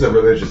 it's a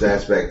religious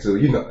aspect too.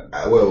 You know,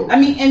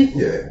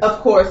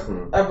 of course,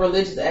 a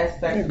religious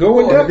aspect. Yeah, go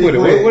in depth with it.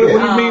 What do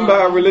you mean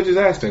by a religious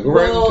aspect?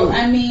 Go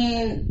I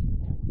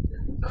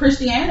mean,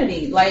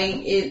 Christianity,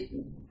 like it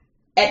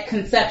at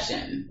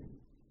conception,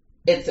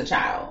 it's a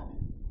child.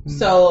 Mm-hmm.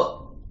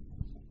 So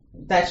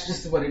that's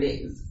just what it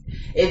is.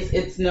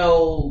 It's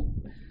no.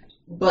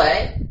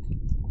 But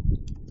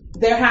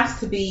there has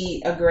to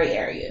be a gray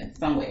area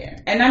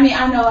somewhere. And I mean,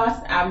 I know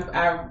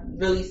I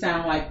really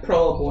sound like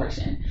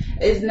pro-abortion.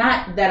 It's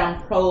not that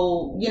I'm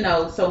pro, you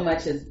know, so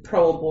much as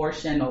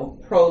pro-abortion or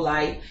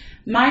pro-life.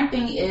 My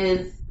thing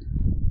is,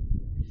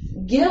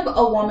 give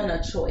a woman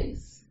a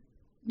choice.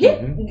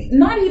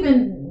 Not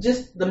even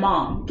just the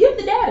mom. Give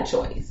the dad a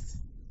choice.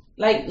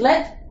 Like,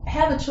 let's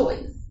have a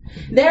choice.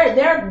 There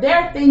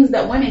are things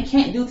that women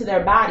can't do to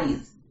their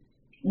bodies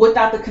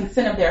without the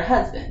consent of their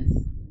husbands.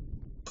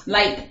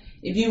 Like,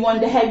 if you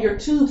wanted to have your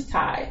tubes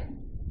tied,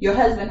 your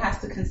husband has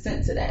to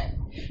consent to that.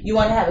 You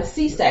want to have a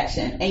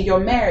C-section and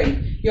you're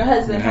married, your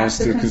husband has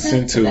to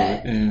consent to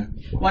that. Yeah.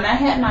 When I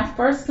had my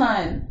first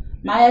son,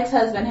 my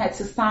ex-husband had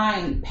to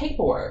sign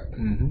paperwork.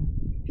 Mm-hmm.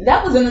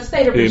 That was in the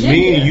state of Virginia. If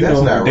me and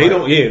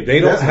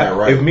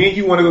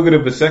you want to go get a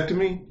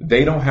vasectomy,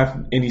 they don't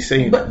have any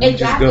say in it. But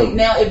exactly.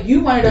 Now, if you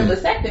wanted a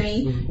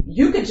vasectomy,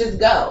 you could just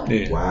go.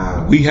 Yeah.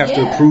 Wow. We have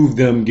to approve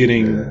them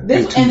getting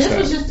this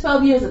was just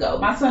 12 years ago.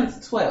 My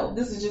son's 12.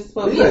 This is just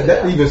 12 years ago.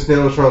 That even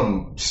stems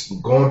from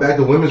going back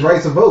to women's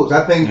rights of votes.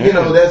 I think, you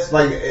know, that's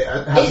like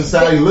how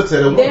society looks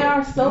at a woman. There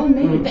are so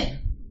many things.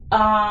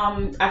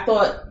 I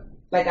thought,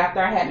 like, after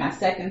I had my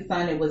second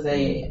son, it was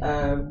a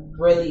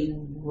really,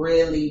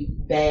 really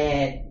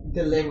bad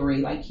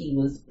delivery. Like, he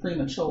was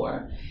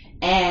premature.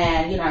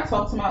 And, you know, I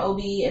talked to my OB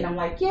and I'm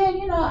like, yeah,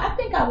 you know, I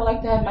think I would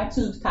like to have my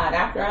tubes tied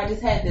after I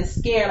just had this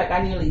scare, like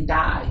I nearly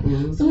died.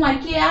 Mm-hmm. So I'm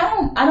like,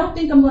 yeah, I don't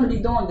think I'm going to be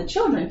doing the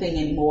children thing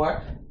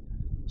anymore.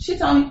 She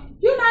told me,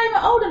 you're not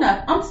even old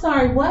enough. I'm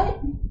sorry,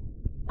 what?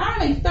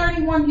 I'm a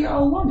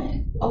 31-year-old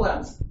woman. Oh, well, I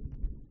was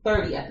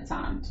 30 at the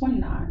time,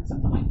 29,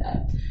 something like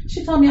that.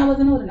 She told me I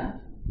wasn't old enough.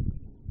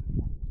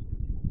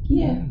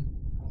 Yeah.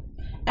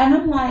 And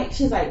I'm like,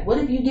 she's like, what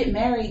if you get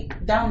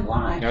married down the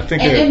line? I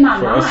think in my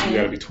mind, you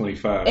got to be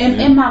 25. And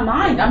in my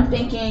mind, I'm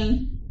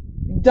thinking,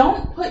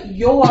 don't put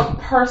your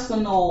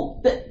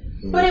personal.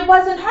 But it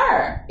wasn't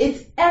her.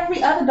 It's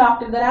every other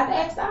doctor that I've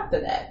asked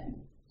after that.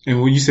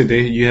 And when you said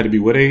you had to be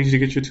what age to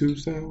get your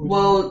tubes done?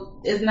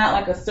 Well, it's not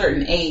like a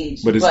certain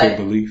age. But it's your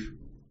belief.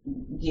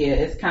 Yeah,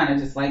 it's kind of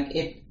just like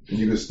if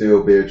you can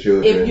still bear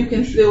children. If you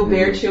can still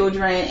bear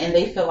children and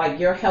they feel like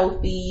you're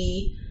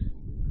healthy,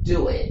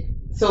 do it.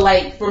 So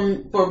like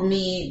for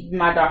me,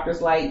 my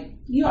doctor's like,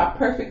 you are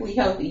perfectly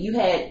healthy. You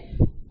had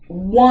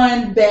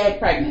one bad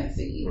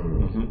pregnancy.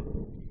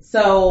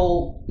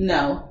 So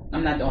no,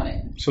 I'm not doing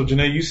it. So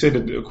Janae, you said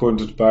that according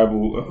to the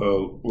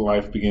Bible,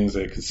 life begins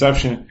at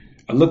conception.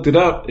 I looked it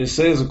up. It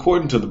says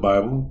according to the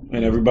Bible,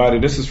 and everybody,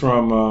 this is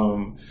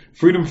from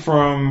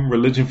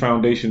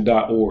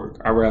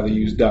freedomfromreligionfoundation.org. I rather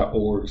use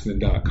 .orgs than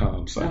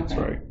 .com sites,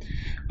 right?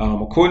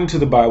 According to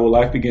the Bible,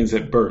 life begins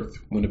at birth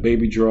when the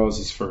baby draws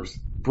his first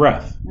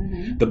breath.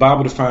 The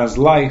Bible defines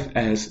life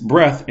as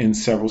breath in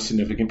several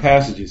significant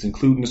passages,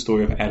 including the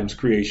story of Adam's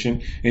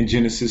creation in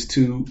Genesis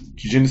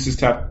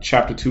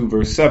chapter 2,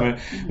 verse 7,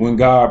 when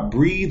God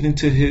breathed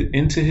into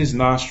his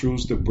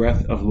nostrils the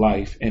breath of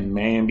life and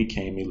man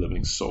became a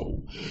living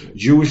soul.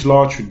 Jewish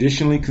law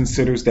traditionally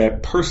considers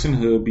that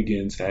personhood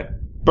begins at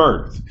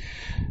birth.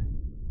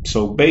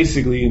 So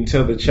basically,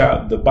 until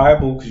the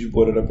Bible, because you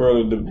brought it up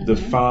earlier,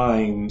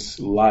 defines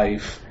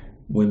life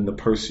when the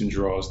person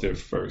draws their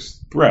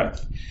first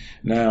breath.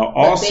 Now,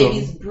 also, but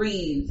babies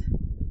breathe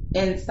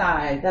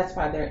inside. That's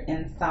why they're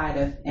inside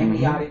of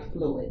amniotic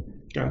fluid.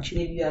 Gotcha.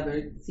 If you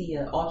ever see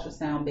an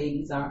ultrasound,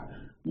 babies are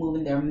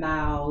moving their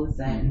mouths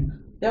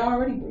and they're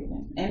already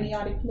breathing.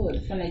 Amniotic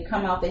fluid. When they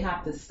come out, they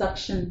have to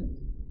suction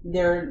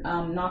their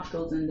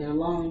nostrils and their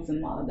lungs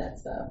and all of that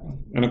stuff.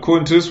 And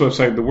according to this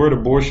website, the word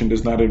abortion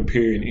does not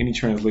appear in any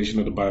translation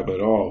of the Bible at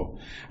all.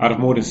 Out of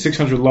more than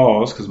 600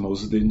 laws, because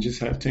Moses didn't just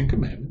have 10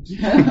 commandments.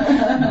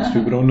 Most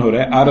people don't know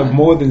that. Out of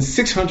more than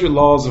 600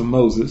 laws of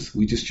Moses,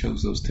 we just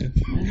chose those 10.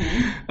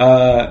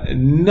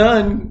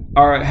 None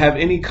have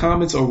any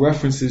comments or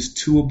references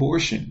to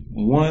abortion.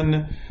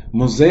 One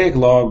Mosaic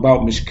law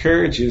about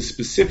miscarriages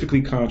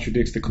specifically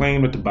contradicts the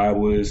claim that the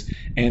Bible is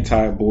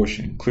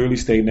anti-abortion, clearly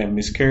stating that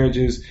miscarriage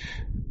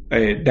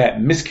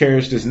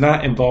does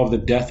not involve the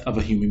death of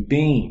a human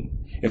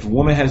being. If a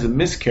woman has a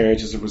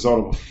miscarriage as a result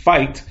of a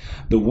fight,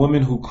 the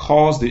woman who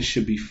caused it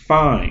should be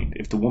fined.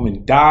 If the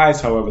woman dies,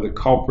 however, the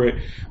culprit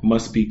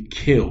must be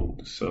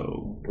killed.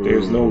 So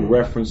there's no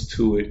reference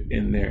to it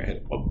in there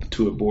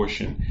to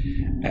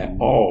abortion at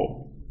all.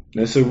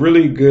 It's a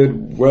really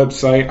good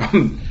website.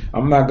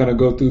 I'm not going to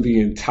go through the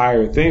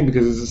entire thing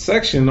because there's a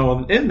section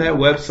in that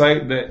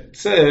website that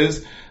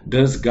says,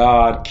 does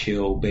God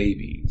kill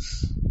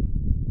babies?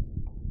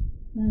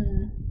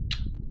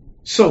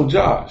 So,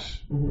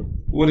 Josh,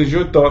 what is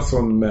your thoughts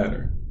on the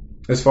matter?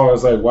 As far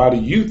as why do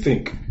you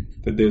think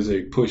that there's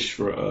a push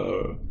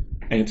for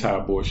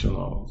anti-abortion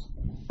laws?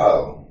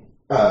 For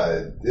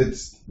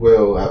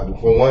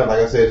one, like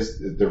I said, it's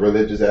the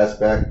religious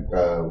aspect.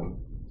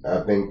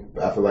 I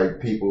feel like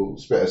people,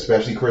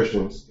 especially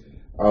Christians,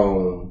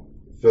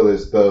 feel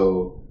as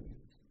though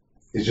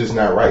it's just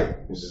not right.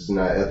 It's just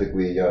not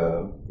ethically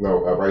a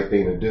right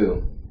thing to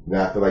do.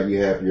 Now I feel like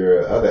you have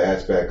your other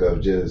aspect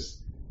of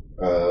just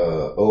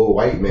old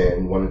white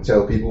men want to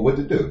tell people what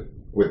to do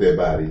with their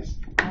bodies.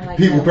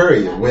 People,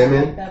 period.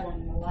 Women,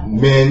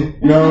 men,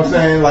 you know what I'm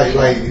saying? Like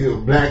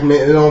black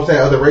men, you know what I'm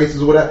saying? Other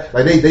races or whatever.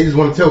 Like they just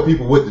want to tell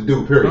people what to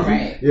do, period.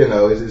 Right. You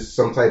know, it's just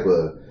some type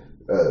of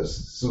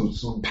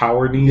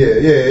power need.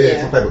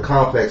 Yeah. Some type of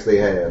complex they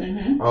have.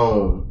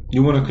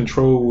 You want to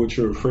control what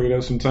you're afraid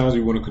of sometimes.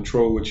 You want to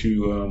control what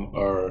you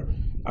are.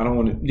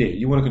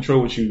 You want to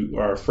control what you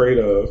are afraid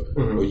of,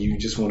 or you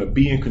just want to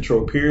be in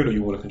control, period, or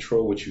you want to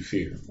control what you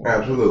fear.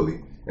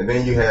 Absolutely. And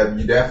then you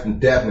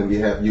definitely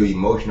have your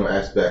emotional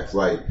aspects.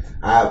 Like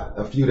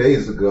a few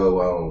days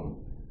ago,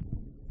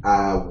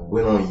 I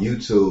went on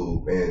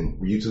YouTube and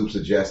YouTube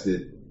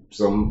suggested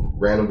some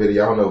random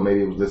video. I don't know,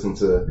 maybe it was listening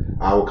to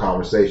our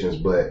conversations,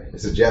 but it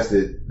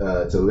suggested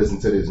to listen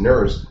to this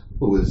nurse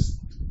who was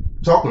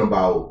talking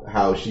about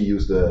how she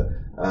used to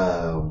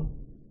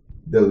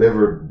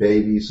deliver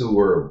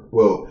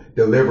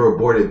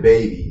aborted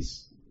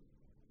babies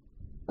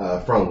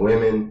from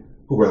women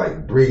who were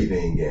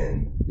breathing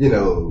and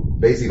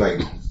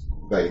basically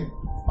like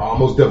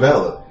almost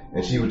developed.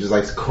 And she was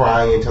just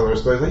crying and telling her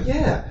stories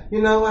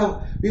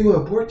we would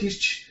abort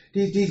these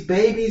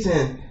babies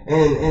and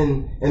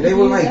they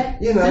were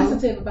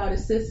sensitive about it,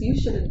 sis. You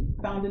should have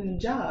found a new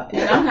job.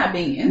 And I'm not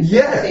being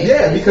insensitive.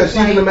 Yeah, because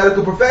she's in the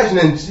medical profession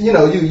and you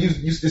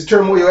it's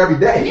turmoil every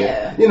day.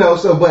 Yeah.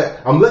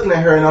 But I'm looking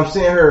at her and I'm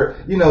seeing her,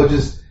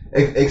 just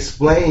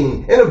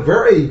explain in a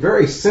very,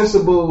 very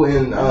sensible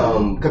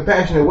and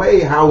compassionate way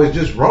how it's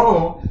just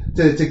wrong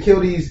to kill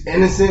these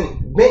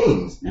innocent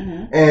beings.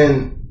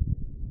 And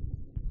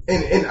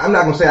I'm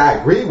not gonna say I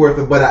agree with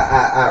her, but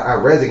I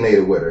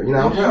resonated with her.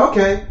 I'm like,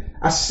 okay,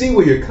 I see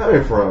where you're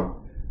coming from,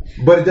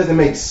 but it doesn't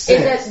make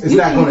sense. It's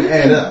not going to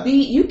add up.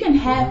 You can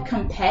have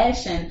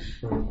compassion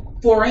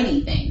for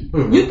anything.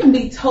 Mm-hmm. You can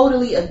be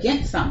totally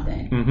against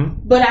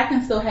something, but I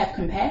can still have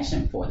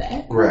compassion for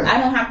that. Right. I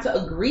don't have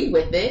to agree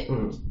with it,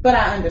 but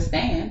I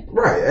understand.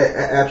 Right.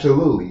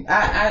 Absolutely.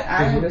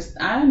 I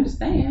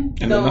understand.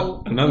 And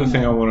so, another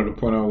thing I wanted to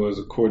point out was,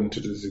 according to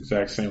this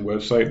exact same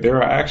website, there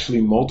are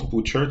actually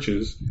multiple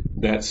churches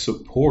that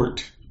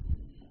support.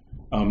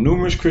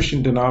 Numerous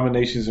Christian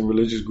denominations and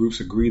religious groups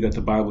agree that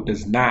the Bible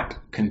does not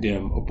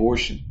condemn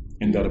abortion,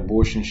 and that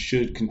abortion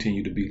should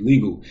continue to be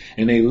legal.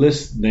 And they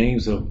list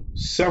names of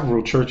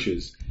several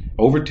churches,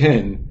 over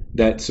 10,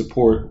 that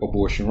support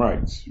abortion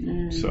rights.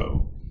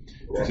 So,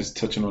 just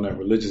touching on that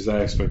religious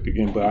aspect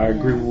again. But I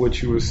agree with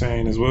what you were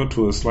saying as well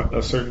to a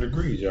certain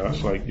degree,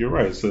 Josh. Like, you're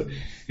right.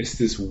 It's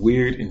this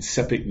weird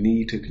insipid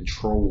need to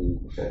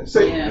control.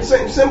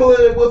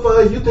 Similar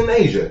with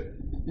euthanasia.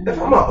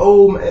 If I'm an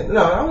old man,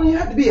 no, I don't even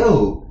have to be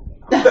old.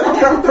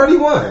 I'm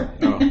 31.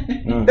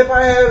 If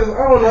I have,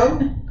 I don't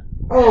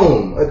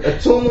know, a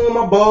tumor on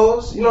my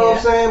balls, you know what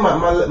I'm saying?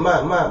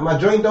 My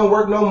joint don't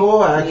work no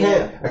more. I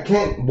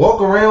can't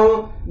walk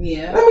around.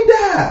 Yeah. Let me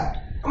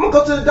die. I'm gonna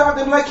go to the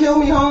doctor and be like, kill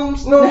me,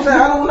 Holmes. You know what I'm saying?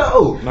 I don't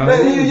know.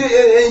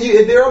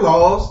 And there are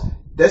laws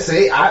that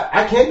say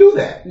I can't do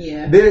that.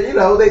 Yeah. They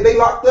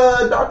locked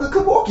Dr.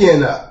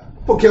 Kevorkian up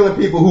for killing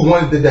people who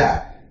wanted to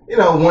die.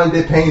 Wanted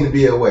their pain to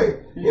be away.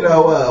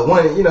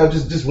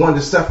 Just wanted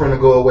the suffering to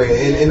go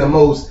away in the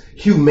most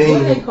humane. What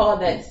do they call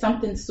that?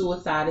 Something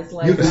suicide is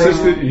like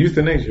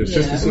euthanasia,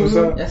 assisted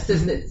suicide.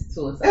 Assisted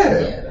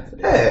suicide. You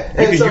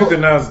can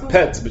euthanize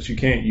pets, but you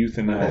can't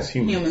euthanize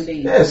humans. Human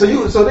beings. Yeah.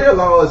 So there are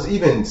laws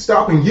even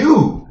stopping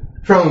you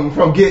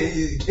from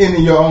getting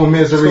into your own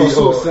misery.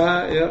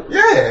 Suicide. Yeah.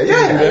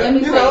 Let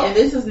me say, and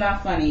this is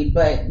not funny,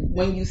 but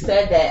when you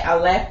said that, I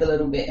laughed a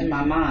little bit in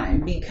my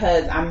mind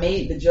because I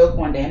made the joke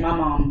one day, and my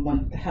mom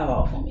went the hell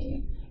off on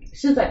me.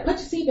 She was like, put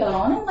your seatbelt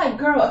on. I'm like,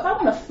 girl, if I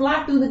want to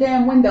fly through the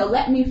damn window,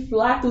 let me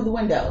fly through the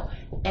window.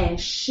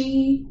 And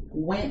she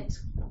went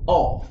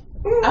off.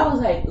 I was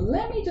like,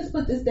 let me just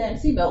put this damn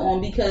seatbelt on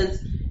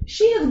because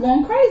she is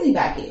going crazy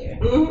back here.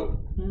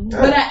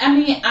 But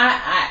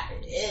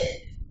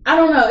I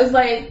don't know. It's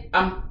like,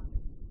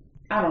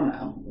 I don't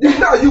know.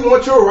 No, you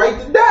want your right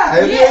to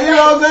die. You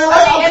know what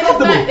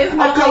I'm saying?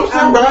 I'm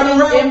comfortable riding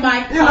around in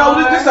my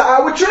car. This is an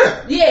hour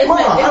trip. Yeah,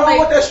 I don't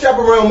want that strap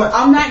around my...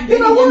 I'm not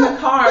getting in the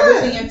car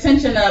with the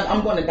intention of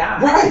I'm going to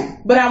die. Right.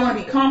 But I want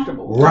to be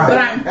comfortable. Right. But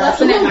I'm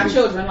fussing at my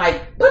children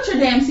like, put your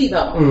damn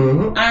seatbelt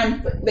on.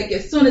 I'm like,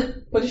 as soon as,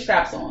 put your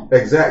straps on.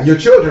 Exactly. Your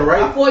children,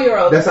 right? A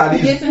 4-year-old. That's how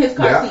he gets in his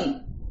car seat.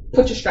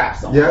 Put your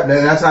straps on. Yeah,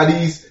 that's how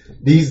these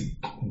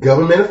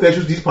government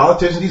officials, these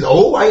politicians, these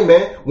old white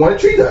men want to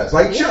treat us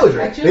like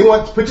children. They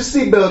want to put your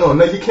seatbelt on.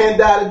 No, you can't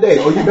die today.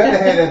 Oh, you better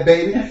have that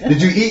baby. Did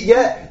you eat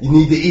yet? You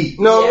need to eat.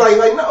 No,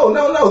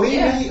 no,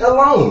 leave me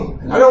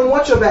alone. I don't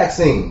want your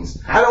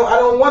vaccines. I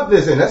don't want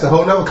this. And that's a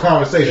whole nother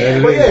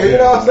conversation. But you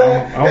know what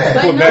I'm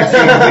saying?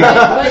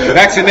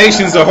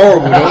 Vaccinations are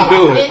horrible. Don't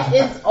do it.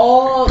 It's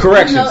all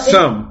corrections.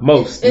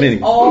 Many.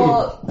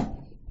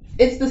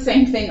 It's the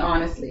same thing,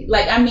 honestly.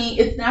 Like, I mean,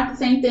 it's not the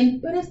same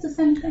thing, but it's the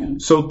same thing.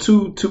 So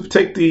to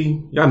take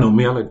y'all know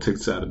me, I like to take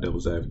the side of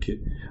devil's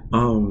advocate.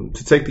 To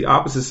take the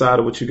opposite side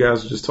of what you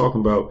guys were just talking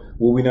about,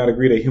 will we not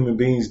agree that human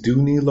beings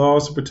do need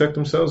laws to protect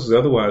themselves? Because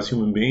otherwise,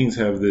 human beings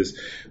have this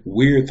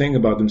weird thing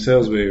about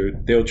themselves where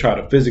they'll try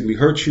to physically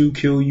hurt you,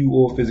 kill you,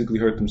 or physically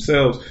hurt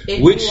themselves,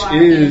 which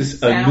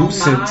is a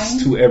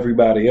nuisance to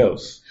everybody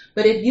else.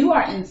 But if you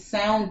are in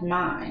sound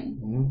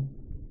mind,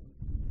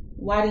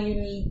 why do you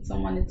need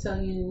someone to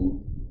tell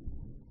you?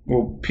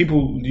 Well,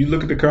 you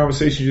look at the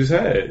conversation you just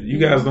had. You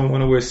guys don't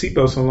want to wear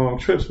seatbelts on long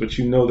trips, but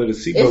you know that a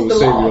seatbelt will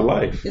save your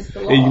life. It's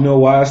the law. And you know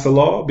why it's the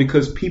law?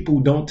 Because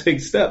people don't take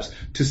steps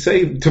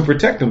to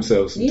protect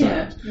themselves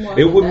sometimes.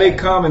 It would make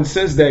common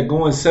sense that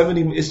going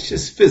 70, it's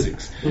just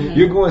physics.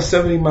 You're going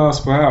 70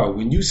 miles per hour.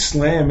 When you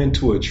slam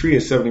into a tree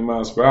at 70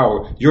 miles per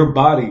hour, your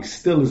body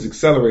still is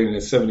accelerating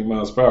at 70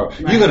 miles per hour.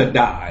 Right. You're going to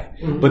die.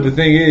 But the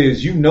thing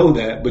is, you know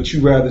that, but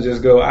you rather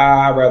just go,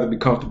 I'd rather be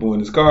comfortable in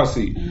this car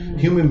seat.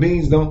 Human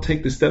beings don't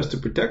take the steps to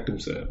protect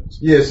themselves.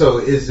 Yeah, so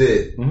is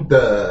it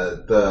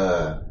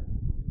the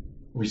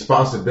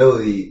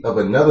responsibility of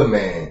another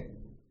man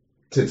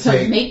to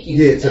make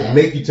you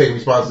take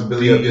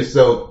responsibility of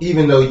yourself,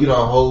 even though you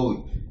don't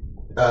hold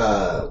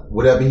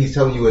whatever he's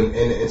telling you in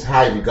as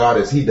high regard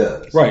as he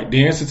does? Right.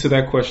 The answer to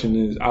that question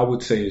is, I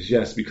would say, is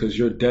yes, because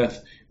your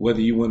death,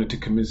 whether you wanted to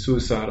commit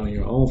suicide on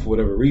your own for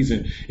whatever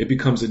reason, it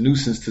becomes a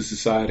nuisance to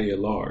society at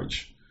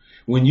large.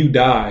 When you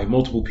die,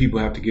 multiple people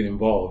have to get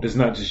involved. It's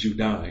not just you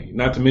dying.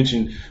 Not to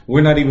mention, we're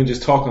not even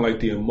just talking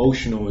like the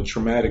emotional and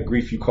traumatic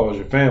grief you cause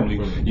your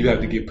family. You have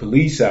to get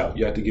police out.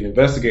 You have to get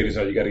investigators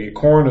out. You got to get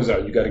coroners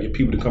out. You got to get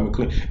people to come and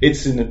clean.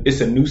 It's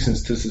a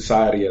nuisance to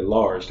society at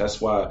large.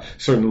 That's why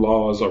certain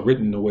laws are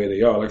written the way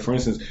they are. Like, for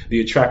instance, the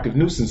attractive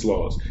nuisance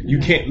laws. You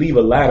can't leave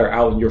a ladder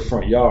out in your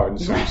front yard in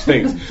certain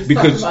states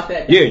because,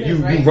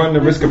 you run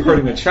the risk of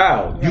hurting a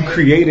child. You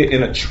created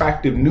an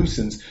attractive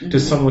nuisance to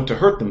someone to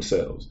hurt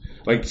themselves.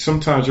 Like,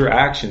 sometimes your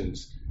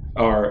actions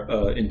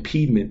are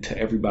impediment to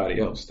everybody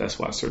else. That's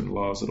why certain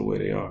laws are the way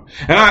they are.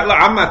 And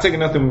I'm not taking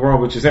nothing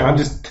wrong with what you're saying. I'm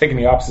just taking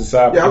the opposite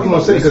side. Yeah, I was going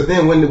to say, because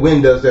then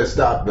when does that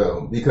stop,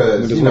 though?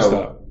 Because,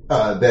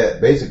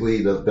 that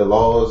basically the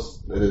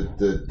laws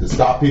to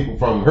stop people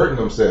from hurting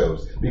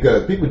themselves,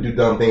 because people do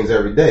dumb things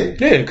every day.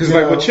 Yeah, because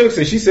like what Chuck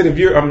said, she said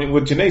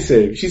what Janae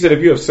said, she said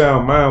if you have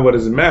sound mind, what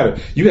does it matter?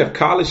 You have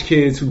college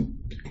kids who,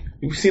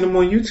 you've seen them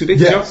on YouTube.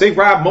 They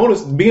ride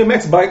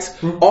BMX bikes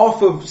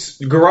off of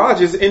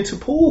garages into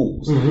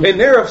pools. And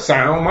they're of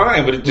sound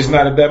mind, but it's just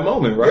not at that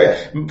moment,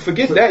 right? Yeah.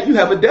 Forget that. You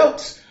have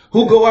adults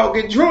who go out,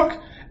 get drunk,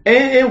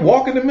 and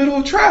walk in the middle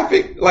of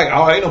traffic. Like,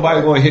 oh, ain't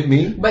nobody going to hit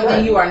me. But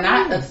then you are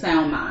not of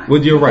sound mind.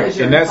 Well, you're right.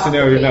 In that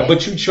scenario, you're not.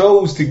 But you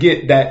chose to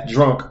get that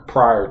drunk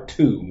prior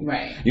to.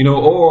 Right.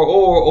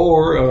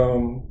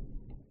 Or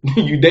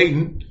you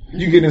dating,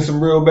 you getting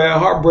some real bad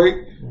heartbreak,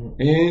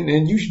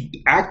 and you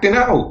acting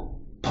out.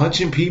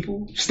 Punching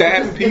people,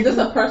 stabbing people. Is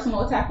this a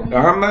personal attack on me?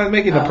 I'm not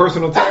making a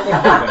personal attack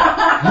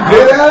on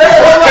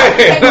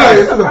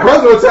This is a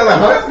personal attack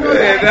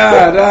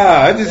on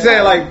Nah. I just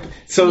saying, like,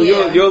 so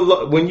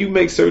your when you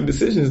make certain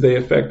decisions, they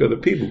affect other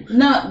people.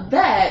 No,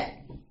 that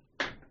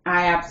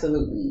I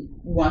absolutely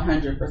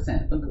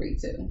 100% agree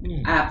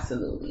to.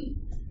 Absolutely.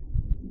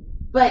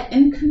 But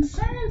in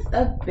concerns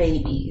of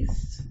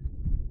babies,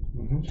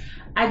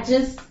 I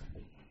just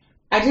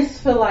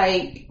feel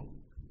like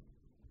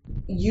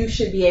you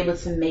should be able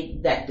to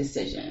make that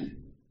decision.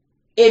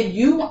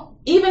 Even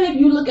if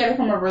you look at it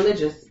from a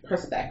religious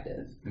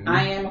perspective,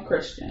 I am a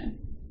Christian.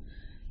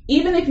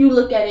 Even if you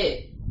look at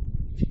it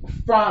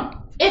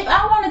from, if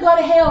I want to go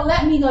to hell,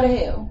 let me go to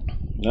hell.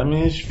 I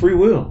mean, it's free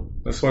will.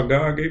 That's why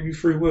God gave you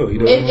free will. He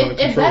doesn't want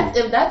to control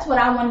you. If that's what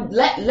I want,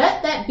 let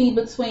that be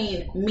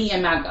between me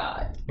and my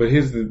God. But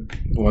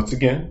once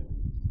again,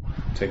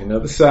 take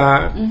another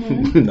side.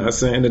 Not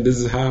saying that this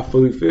is how I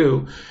fully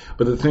feel,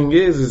 but the thing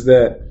is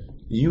that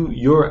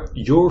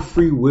your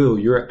free will,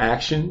 your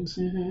actions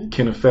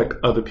can affect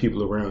other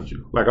people around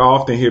you. Like I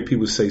often hear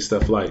people say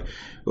stuff like,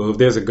 well, if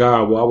there's a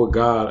God, why would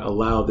God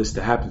allow this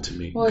to happen to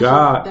me? Well,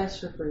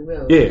 that's your free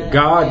will. Yeah,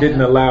 God didn't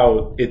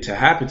allow it to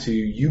happen to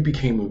you. You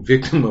became a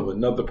victim of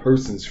another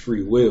person's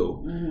free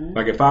will.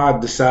 Like if I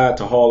decide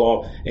to haul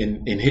off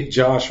and hit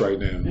Josh right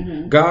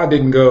now, God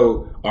didn't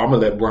go, oh, I'm going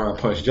to let Brian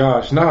punch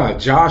Josh. Nah,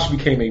 Josh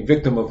became a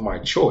victim of my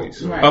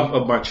choice,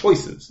 of my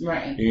choices.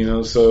 Right.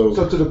 So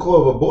to the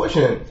core of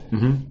abortion,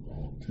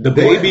 the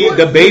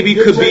baby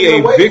could be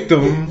a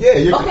victim.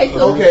 Yeah.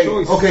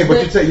 Okay,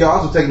 but you're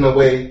also taking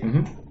away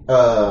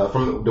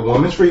from the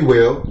woman's free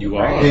will. You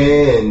are,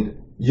 and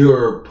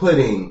you're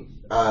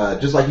putting,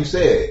 just like you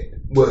said,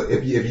 well,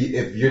 if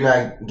you're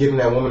not giving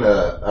that woman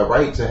a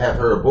right to have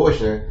her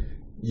abortion,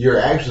 you're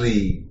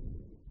actually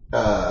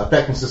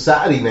affecting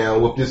society now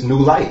with this new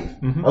life.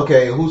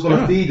 Okay, who's going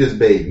to feed this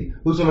baby?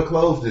 Who's going to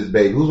clothe this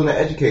baby? Who's going to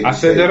educate? I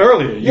said that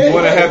earlier. You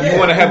want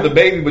to have the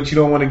baby, but you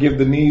don't want to give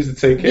the needs to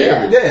take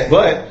care of it. Yeah.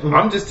 But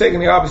I'm just taking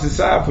the opposite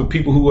side for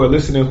people who are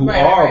listening who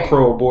are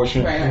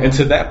pro-abortion. And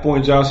to that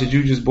point, Josh, as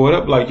you just brought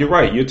up, like you're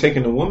right, you're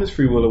taking the woman's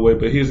free will away.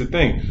 But here's the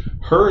thing: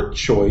 her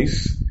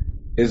choice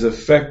is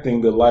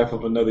affecting the life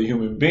of another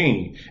human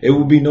being. It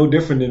would be no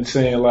different than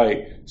saying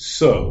like,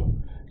 so.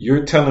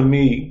 You're telling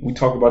me, we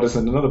talked about this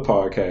in another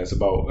podcast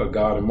about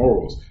God and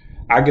morals.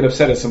 I get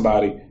upset at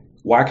somebody.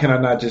 Why can I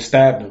not just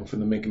stab them for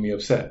them making me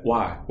upset?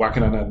 Why? Why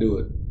can I not do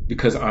it?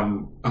 Because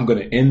I'm going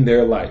to end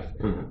their life.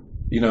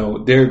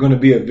 They're going to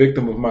be a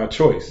victim of my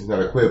choice. It's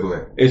not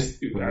equivalent. It's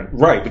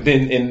right. But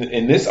then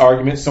in this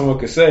argument, someone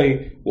could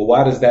say, well,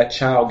 why does that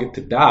child get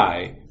to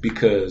die?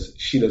 Because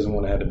she doesn't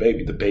want to have the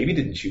baby. The baby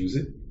didn't choose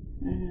it.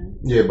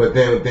 Yeah, but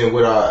then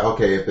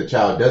if the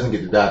child doesn't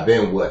get to die,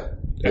 then what?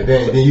 And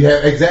then you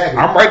have exactly.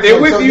 I'm right there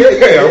with you.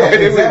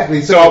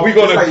 Exactly. So are we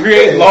going to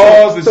create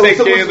laws to take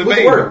care of the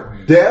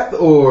baby? Death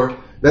or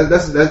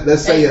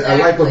let's say a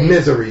life of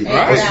misery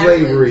or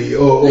slavery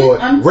or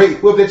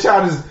rape. Well, if the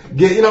child is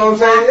you know what I'm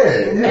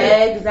saying?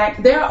 Yeah.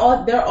 Exactly. There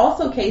are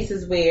also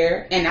cases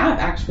where, and I've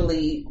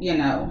actually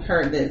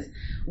heard this,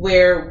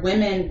 where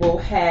women will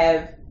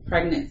have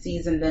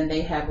pregnancies and then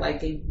they have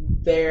like a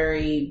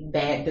very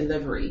bad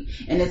delivery,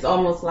 and it's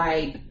almost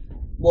like,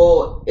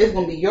 well, it's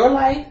going to be your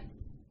life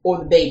or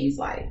the baby's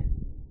life.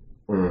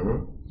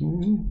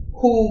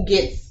 Who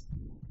gets,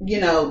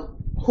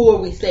 who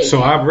are we saving?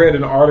 So I've read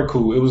an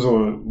article. It was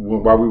on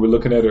while we were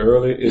looking at it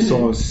earlier. It's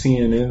on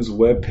CNN's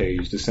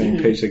webpage, the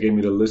same page that gave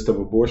me the list of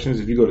abortions.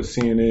 If you go to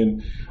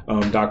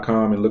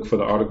CNN.com and look for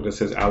the article that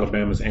says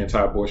Alabama's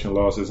anti-abortion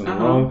laws isn't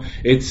alone,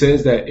 it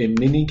says that in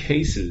many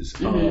cases,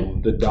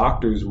 the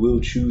doctors will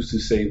choose to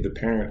save the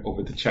parent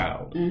over the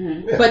child.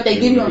 But they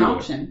give you an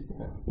option.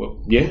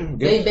 Well, yeah.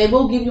 They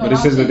will give you an option. But it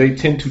says that they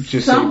tend to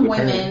just some save the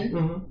parent.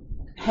 women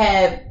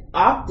have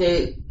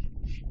opted,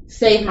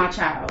 save my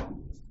child.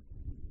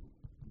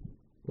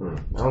 I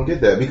don't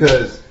get that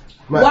because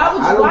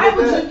why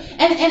would you?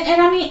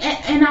 And I mean,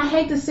 and I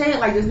hate to say it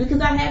like this because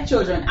I have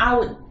children.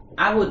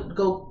 I would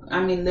go.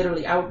 I mean,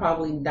 literally, I would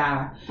probably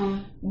die.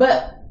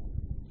 But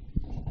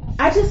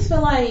I just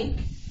feel like,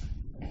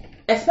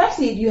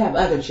 especially if you have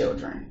other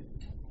children.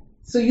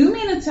 So you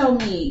mean to tell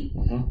me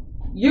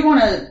you're going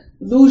to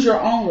lose your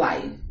own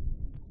life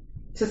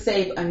to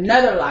save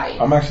another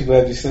life? I'm actually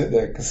glad you said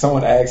that because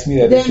someone asked me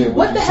that. Then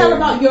what the hell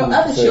about your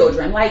other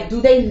children? Like, do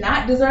they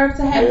not deserve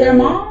to have their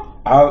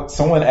mom?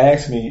 Someone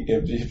asked me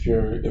if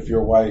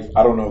your wife,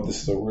 I don't know if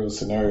this is a real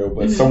scenario,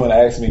 but someone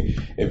asked me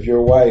if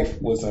your wife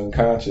was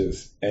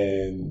unconscious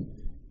and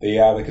they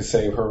either could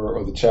save her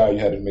or the child, you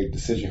had to make a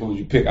decision. Who would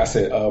you pick? I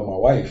said, my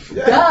wife.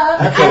 Yeah,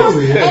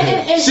 absolutely.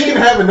 She can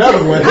have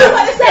another one.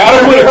 I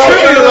don't want to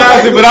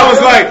trivialize it, but I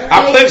was like,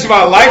 I pledged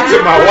my life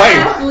to my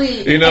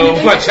wife. You know,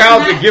 my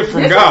child's a gift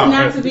from God.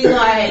 Not to be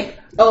like,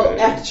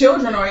 after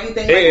children or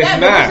anything like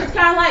that. But it's just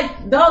kind of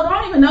like, dog,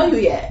 I don't even know you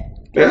yet.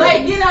 Yeah.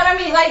 Like, you know what I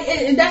mean?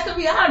 Like, that's the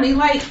reality.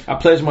 Like, I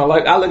pledge my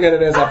life. I look at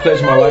it as I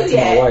pledge my life to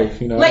my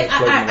wife. You know, like,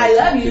 I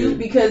love you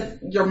because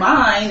you're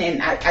mine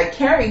and I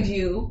carried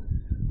you.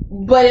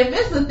 But if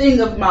it's the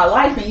thing of my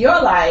life and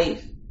your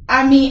life,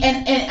 I mean,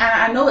 and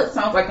I know it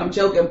sounds like I'm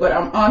joking, but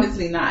I'm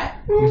honestly not.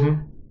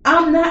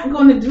 I'm not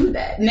going to do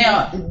that.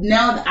 Now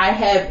that I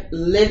have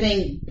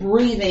living,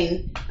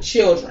 breathing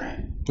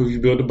children. Who you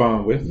build a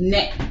bond with?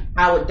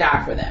 I would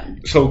die for them.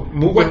 So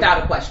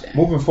without a question.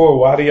 Moving forward,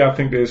 why do y'all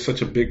think there's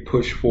such a big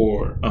push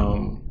for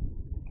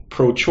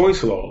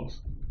pro-choice laws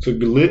to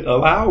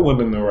allow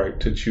women the right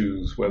to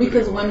choose?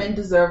 Because women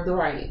deserve the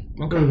right.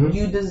 Okay.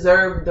 You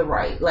deserve the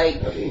right.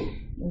 Like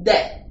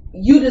that.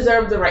 You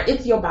deserve the right.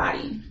 It's your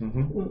body.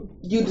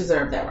 You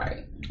deserve that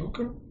right.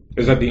 Okay.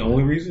 Is that the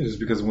only reason? Just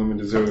because women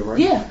deserve the right?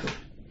 Yeah.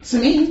 To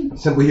me,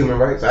 simple human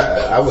rights.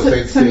 I would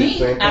say to me,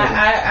 same thing.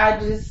 I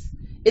just.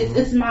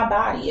 It's my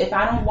body. If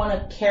I don't want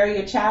to carry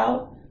a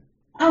child,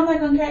 I'm not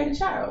going to carry the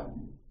child.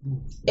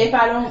 If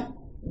I don't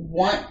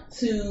want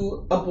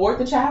to abort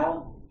the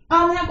child,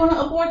 I'm not going to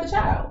abort the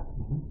child.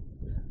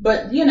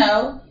 But, you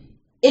know,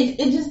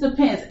 it just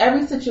depends.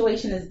 Every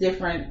situation is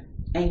different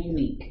and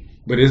unique.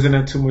 But isn't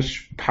that too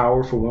much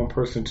power for one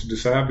person to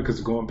decide?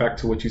 Because going back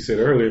to what you said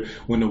earlier,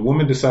 when a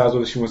woman decides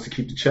whether she wants to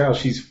keep the child,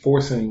 she's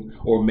forcing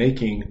or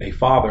making a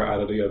father out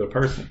of the other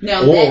person.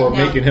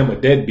 Making him a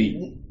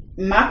deadbeat.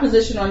 My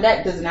position on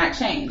that does not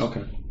change.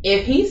 Okay.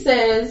 If he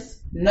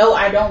says, no,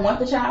 I don't want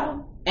the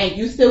child, and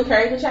you still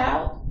carry the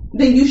child,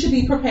 then you should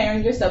be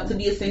preparing yourself to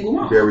be a single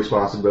mom. Their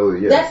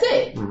responsibility, yeah. That's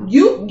it.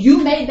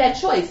 You made that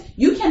choice.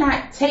 You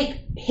cannot take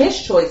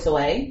his choice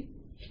away.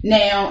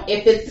 Now,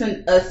 if it's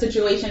a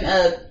situation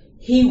of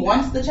he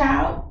wants the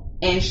child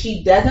and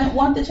she doesn't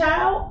want the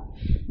child,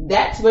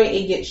 that's where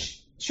it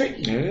gets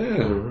tricky.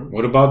 Yeah.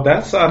 What about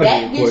that side of the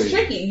equation? That gets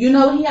tricky. You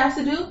know what he has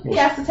to do? He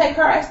has to take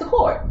her ass to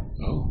court.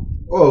 Oh.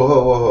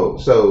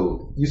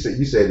 So you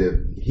said if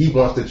he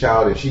wants the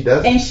child and she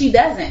doesn't? And she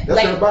doesn't.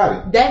 That's her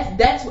body.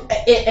 That's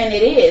it, and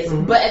it is.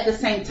 But at the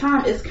same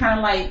time, it's kind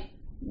of like,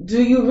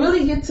 do you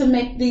really get to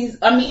make these?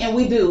 I mean, and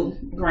we do.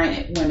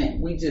 Granted,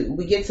 women, we do.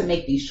 We get to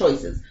make these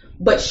choices.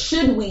 But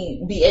should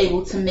we be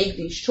able to make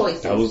these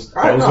choices? That was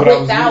what I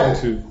was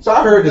getting to. So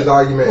I heard this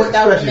argument.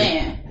 Without a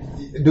man.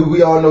 Do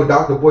we all know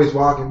Dr. Boyce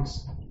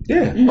Watkins?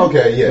 Yeah.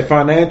 Okay, yeah.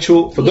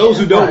 For those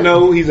who don't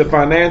know, he's a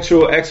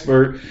financial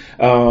expert.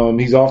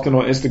 He's often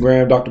on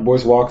Instagram. Dr.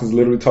 Boyce Watkins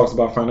literally talks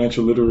about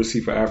financial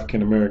literacy for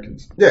African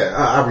Americans. Yeah,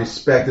 I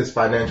respect his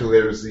financial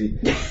literacy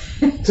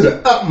to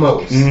the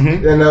utmost.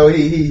 You know,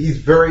 he's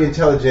very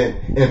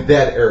intelligent in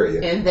that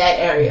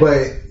area.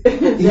 But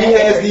he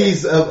has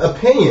these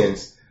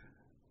opinions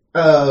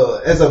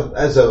as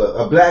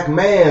a black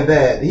man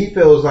that he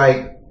feels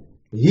like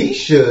he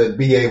should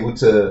be able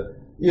to,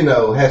 you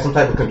know, have some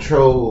type of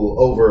control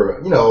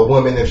over, you know, a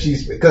woman if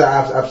she's, because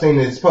I've seen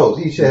this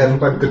post, he should have some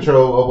type of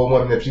control over a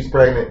woman if she's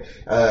pregnant,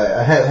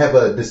 have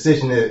a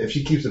decision if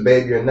she keeps a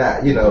baby or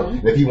not, you know,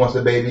 and if he wants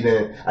a baby,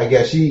 then I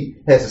guess she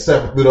has to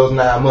suffer through those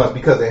 9 months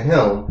because of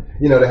him,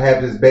 you know, to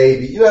have this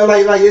baby, you know,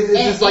 like it's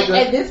just like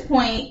at this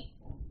point,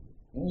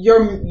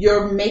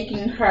 you're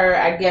making her,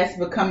 I guess,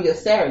 become your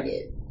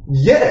surrogate.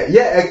 Yeah,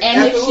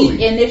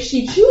 absolutely. If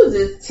she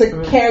chooses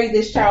to carry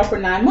this child for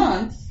 9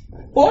 months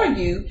for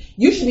you,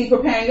 you should be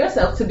preparing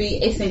yourself to be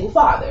a single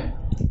father.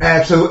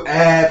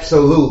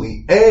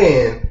 Absolutely.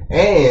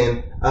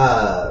 And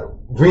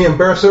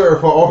reimburse her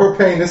for all her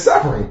pain and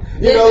suffering.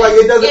 You know, like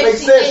it doesn't make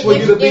sense for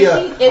you to be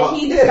if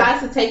he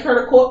decides to take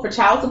her to court for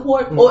child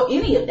support or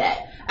any of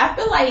that. I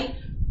feel like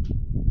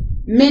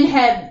men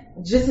have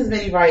just as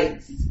many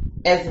rights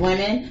as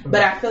women,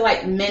 but I feel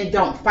like men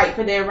don't fight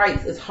for their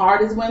rights as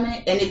hard as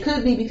women, and it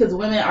could be because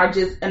women are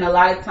just, and a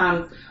lot of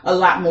times, a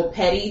lot more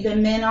petty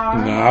than men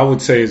are. No, I would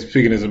say,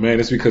 speaking as a man,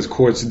 it's because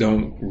courts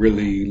don't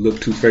really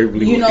look too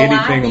favorably with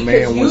anything a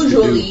man wants to do.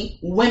 Usually,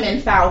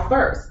 women file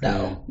first,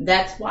 though.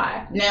 That's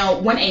why.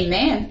 Now, when a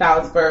man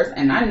files first,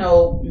 and I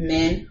know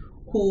men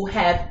who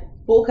have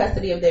full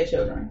custody of their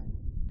children,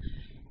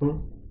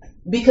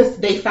 because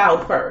they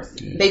filed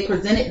first. Yeah. They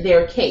presented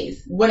their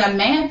case. When a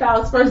man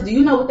files first, do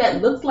you know what that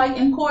looks like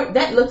in court?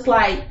 That looks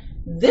like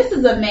this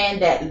is a man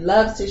that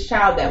loves his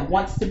child, that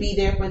wants to be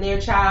there for their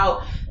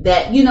child,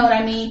 that, you know what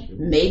I mean?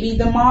 Maybe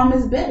the mom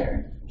is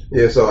better.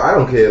 Yeah, so I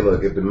don't care,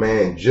 look, if the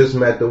man just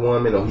met the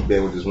woman or he's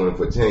been with this woman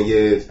for 10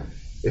 years,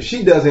 if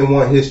she doesn't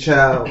want his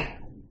child,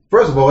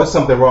 first of all, there's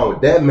something wrong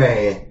with that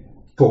man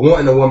for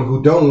wanting a woman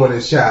who don't want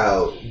his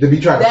child to be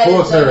trying to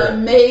force her. That is an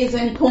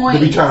amazing point.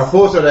 To be trying to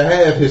force her to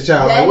have his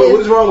child. Like,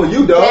 what is wrong with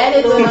you, dog?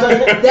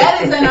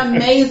 That is an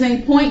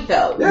amazing point,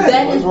 though.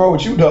 Yeah, what's wrong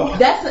with you, dog?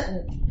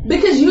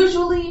 Because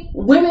usually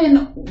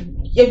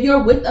women, if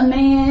you're with a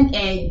man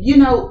and,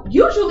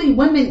 usually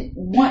women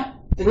want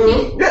the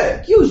kid.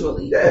 Yeah.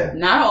 Usually. Yeah.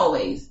 Not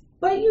always.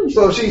 But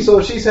usually.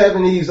 So she's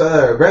having these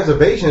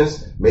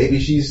reservations. Maybe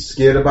she's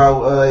scared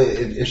about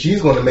if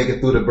she's going to make it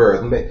through the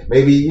birth.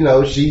 Maybe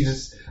she's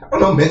just, I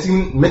don't know,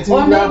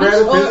 mentally not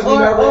ready, physically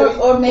not ready,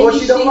 or maybe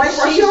she don't like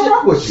why she don't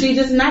rock with you. She's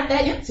just not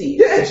that into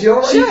you. Yeah, she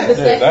don't like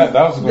that.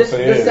 The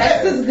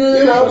sex is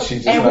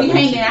good, and we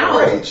hanging out.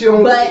 Right.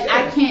 But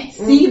I can't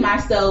see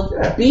myself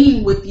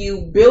being with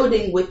you,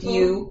 building with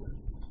you,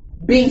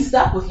 being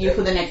stuck with you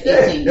for the next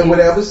 18 years. And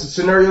whatever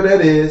scenario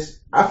that is,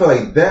 I feel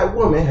like that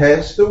woman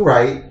has the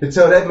right to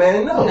tell that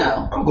man,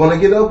 no. I'm going to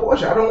get an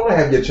abortion. I don't want to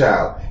have your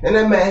child. And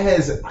that man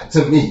has,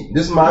 to me,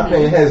 this is my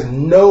opinion, has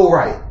no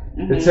right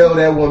to tell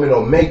that woman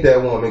or make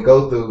that woman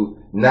go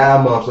through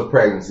 9 months of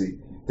pregnancy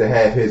to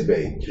have his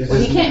baby.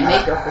 Well, you can't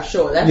make her for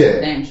sure. That's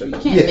for damn sure. You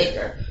can't make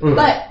her.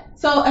 But,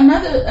 so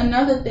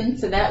another thing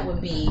to that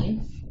would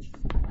be,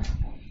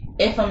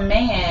 if a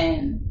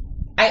man,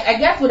 I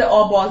guess what it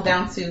all boils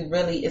down to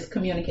really is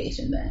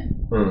communication then.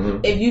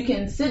 If you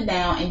can sit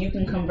down and you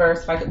can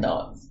converse like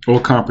adults. Or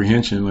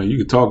comprehension, like you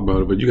could talk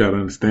about it, but you got to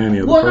understand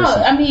the other person. Well,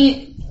 no, I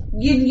mean,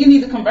 you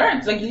need to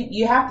converse. Like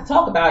you have to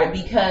talk about it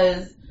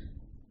because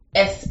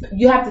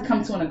you have to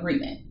come to an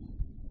agreement.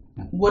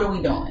 What are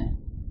we doing?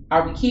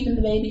 Are we keeping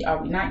the baby?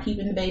 Are we not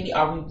keeping the baby?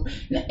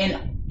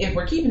 And if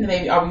we're keeping the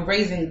baby, are we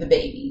raising the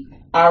baby?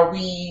 Are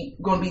we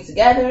going to be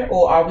together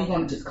or are we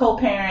going to just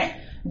co-parent?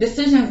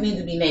 Decisions need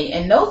to be made,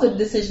 and those are the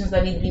decisions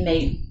that need to be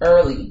made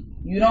early.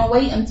 You don't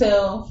wait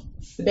until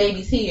the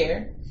baby's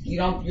here. You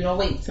don't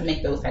wait to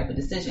make those type of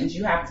decisions.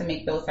 You have to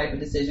make those type of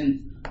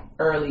decisions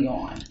early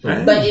on.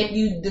 Right. But if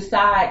you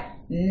decide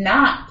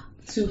not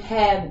to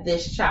have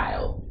this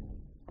child,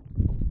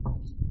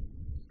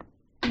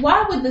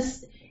 why would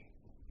this?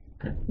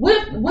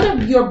 What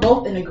if you're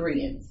both in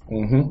agreement?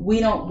 We're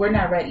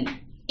not ready.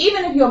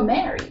 Even if you're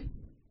married,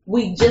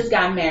 we just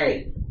got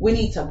married. We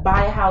need to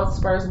buy a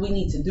house first. We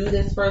need to do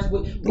this first.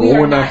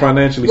 We're not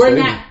financially stable.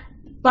 We're not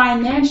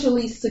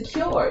financially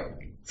secured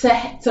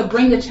to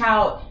bring the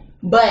child.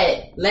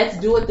 But let's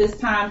do it this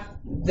time.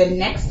 The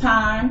next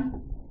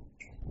time,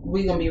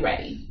 we're gonna be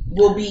ready.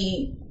 We'll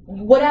be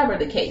whatever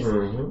the case.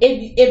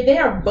 If they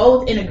are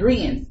both in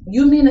agreement,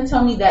 you mean to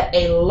tell me that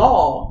a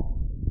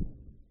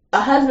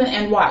husband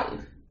and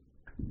wife,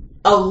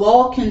 a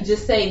law can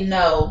just say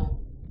no,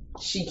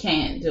 she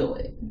can't do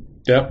it.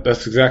 Yep,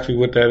 that's exactly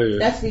what that is.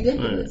 That's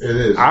ridiculous. It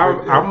is.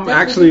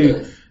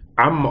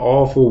 I'm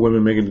all for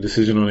women making the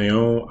decision on their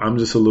own. I'm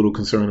just a little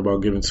concerned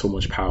about giving so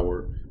much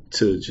power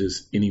to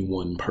just any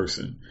one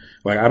person.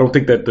 Like, I don't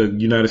think that the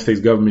United States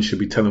government should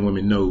be telling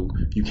women, no,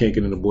 you can't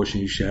get an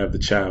abortion, you should have the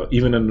child.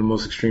 Even under the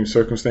most extreme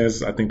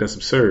circumstances, I think that's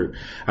absurd.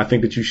 I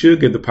think that you should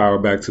give the power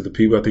back to the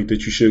people. I think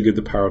that you should give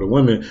the power to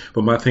women.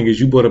 But my thing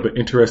is, you brought up an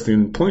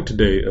interesting point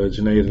today,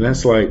 Janae, and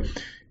that's like,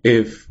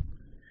 if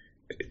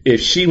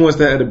she wants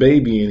to have a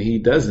baby and he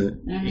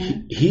doesn't,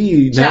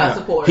 he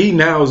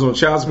now is on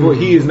child support.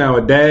 He is now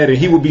a dad, and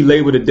he will be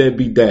labeled a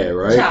deadbeat dad,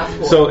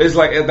 right? So it's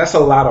like, that's a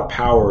lot of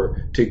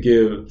power to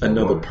give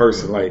another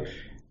person. Like,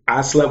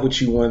 I slept with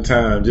you one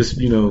time just,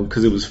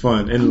 because it was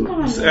fun. And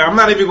I'm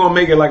not even going to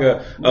make it like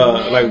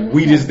like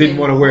we just didn't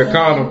want to wear a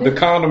condom. The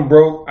condom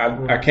broke.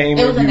 I came.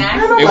 It was an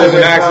accident. It was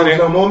an accident.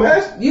 No more,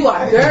 man. You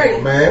are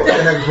dirty. Man, what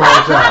the heck is wrong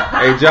with y'all?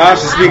 Hey,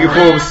 Josh is speaking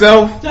for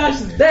himself.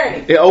 Josh is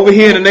dirty. Over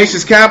here in the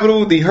nation's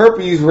capital, the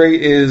herpes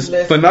rate is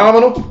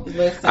phenomenal.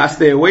 I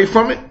stay away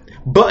from it.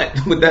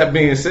 But with that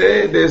being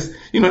said, there's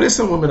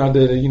some women out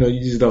there that, you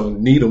just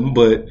don't need them,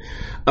 but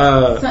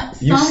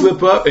you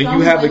slip up and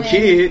you have a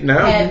kid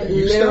now. Have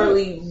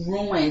literally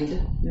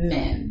ruined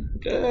men.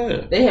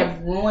 Yeah. They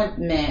have ruined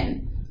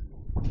men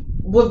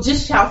with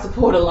just child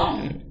support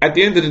alone. At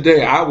the end of the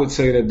day, I would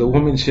say that the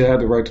woman should have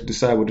the right to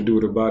decide what to do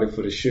with her body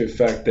for the sheer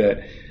fact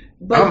that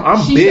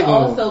she should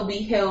also be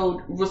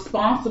held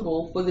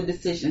responsible for the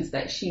decisions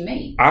that she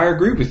made. I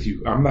agree with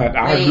you. I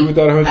agree with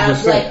that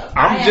 100%.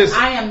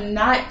 I am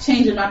not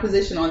changing my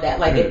position on that.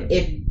 Like,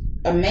 if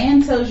a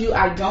man tells you,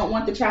 I don't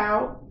want the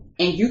child,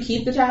 and you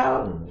keep the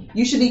child,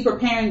 you should be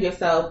preparing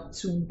yourself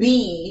to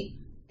be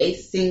a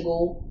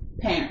single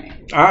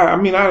parent. I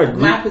agree.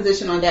 My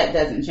position on that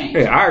doesn't change.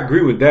 Yeah, I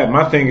agree with that.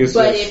 My thing is,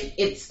 but if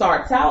it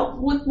starts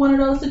out with one of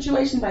those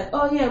situations, like,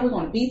 oh yeah, we're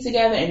going to be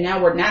together, and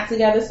now we're not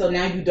together, so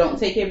now you don't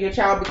take care of your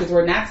child because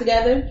we're not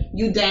together,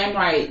 you damn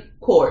right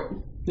court.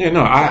 Yeah,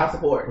 no, child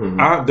support.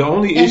 The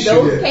only in issue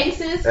in those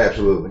cases,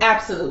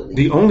 absolutely.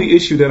 The only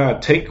issue that I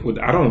take with,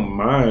 I don't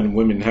mind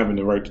women having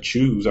the right to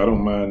choose. I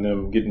don't mind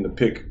them getting to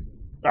pick.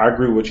 I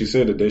agree with what you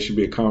said, that there should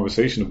be a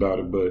conversation about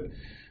it, but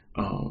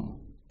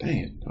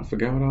dang, I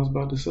forgot what I was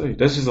about to say.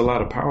 That's just a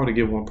lot of power to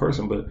give one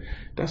person, but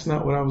that's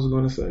not what I was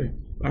going to say.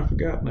 I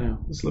forgot now.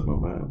 It slipped my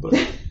mind, but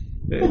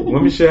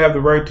Women should have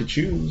the right to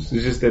choose.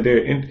 It's just that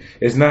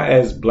it's not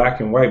as black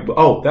and white.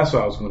 But that's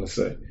what I was going to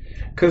say.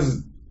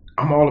 Because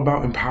I'm all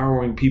about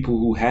empowering people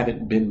who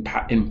haven't been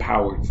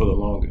empowered for the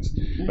longest.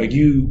 Mm-hmm. Like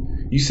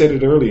you said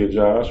it earlier,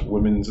 Josh.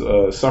 Women's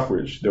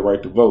suffrage, the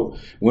right to vote.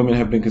 Women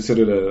have been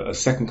considered a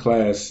second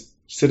class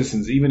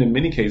citizens, even in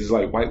many cases.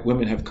 Like white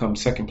women have come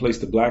second place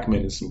to black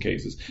men in some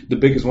cases. The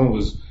biggest one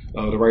was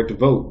the right to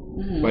vote.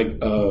 Mm-hmm. Like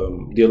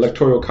the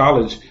Electoral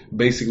College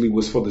basically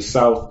was for the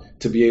South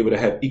to be able to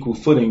have equal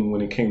footing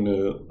when it came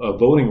to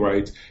voting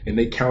rights, and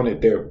they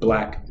counted their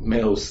black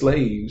male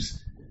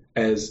slaves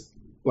as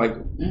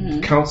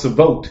counts a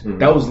vote. Mm-hmm.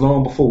 That was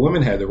long before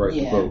women had the right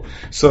to vote.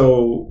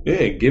 So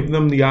give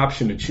them the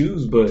option to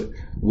choose. But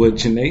what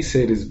Janae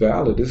said is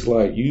valid. It's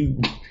like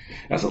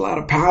that's a lot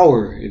of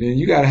power, and then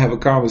you got to have a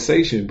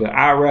conversation. But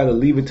I'd rather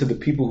leave it to the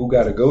people who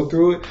got to go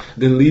through it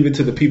than leave it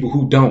to the people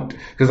who don't.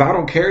 Because I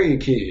don't carry a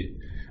kid.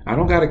 I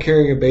don't got to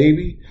carry a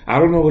baby. I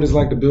don't know what it's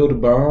like to build a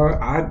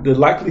barn. The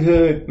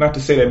likelihood, not to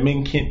say that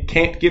men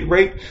can't get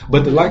raped,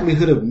 but the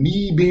likelihood of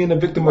me being a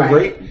victim of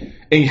rape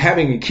and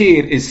having a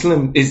kid is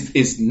slim,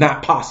 is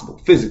not possible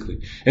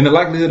physically. And the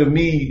likelihood of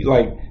me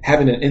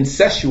having an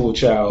incestual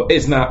child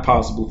is not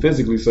possible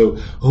physically. So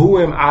who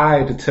am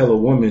I to tell a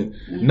woman,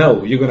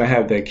 no, you're going to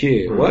have that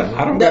kid? Mm-hmm. What?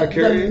 I don't got to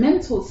carry it. The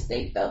mental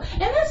state though.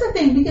 And that's the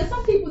thing, because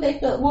some people they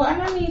feel, well,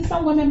 and I mean,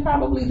 some women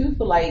probably do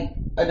feel like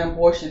an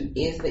abortion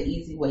is the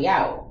easy way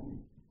out.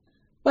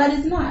 But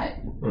it's not.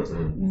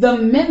 Mm-mm. The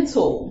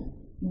mental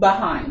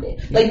behind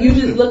it. Like you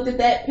just looked at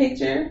that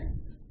picture.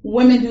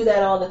 Women do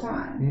that all the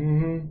time.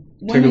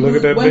 Mm-hmm. Take a look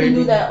at that baby. Women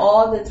do that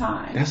all the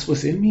time. That's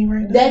what's in me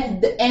right now.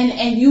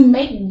 And you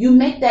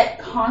make that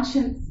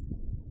conscious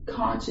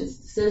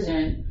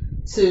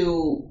decision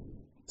to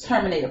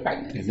terminate a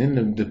pregnancy. And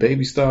then the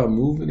baby start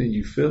moving and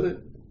you feel it.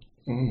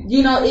 Mm.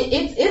 You know,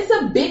 it's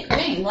a big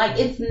thing. Like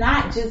it's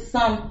not just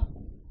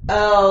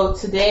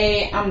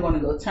today I'm going to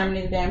go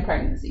terminate a damn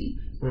pregnancy.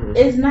 Mm-hmm.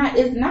 It's not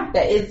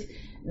that. It's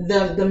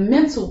the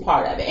mental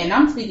part of it. And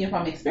I'm speaking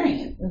from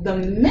experience. The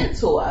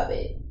mental of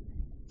it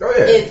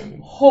is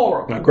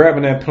horrible. Now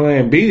grabbing that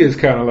plan B is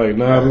kind of like,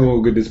 nah, we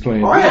won't get this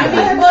plan B. I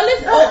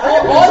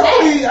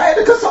had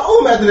to console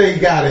him after they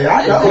got it.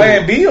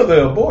 Plan B or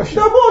the abortion?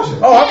 The abortion.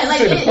 Oh, I was going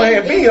to say the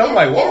plan B. I'm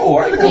like, whoa.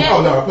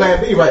 No,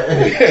 plan B, right.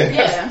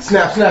 Yeah.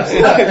 Snap.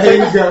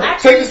 Here we go.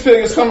 Take this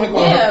pill. It's coming.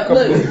 Yeah,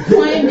 look,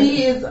 plan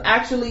B is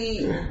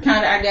actually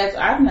kind of, I guess,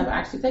 I've never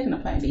actually taken a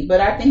plan B, but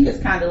I think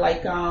it's kind of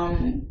like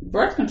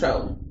birth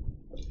control.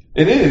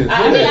 It is.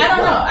 I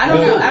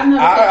don't know. I've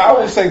never. I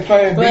would say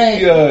Plan B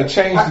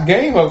changed the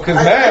game up because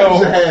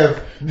now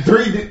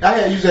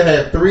I used to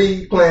have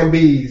 3 Plan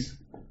Bs.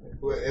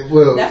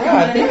 Well, that's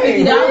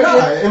 $150.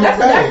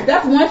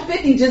 That's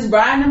 $150 just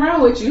riding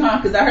around with you, huh?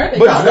 Because I heard they.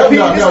 No.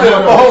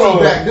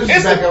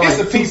 It's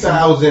a piece of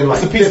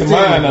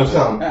mind or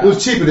something. It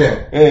was cheaper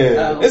then.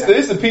 Yeah,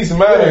 it's a piece of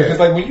mind because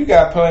when you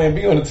got Plan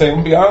B on the table,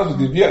 I'm be honest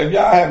with you, if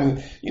y'all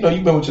haven't,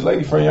 you've been with your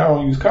lady friend, y'all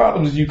don't use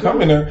condoms. You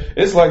come in there,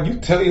 it's like you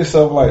tell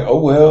yourself oh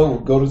well, we'll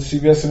go to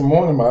CVS in the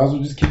morning. Might as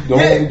well just keep doing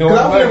what we're doing. Because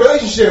I was in a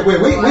relationship where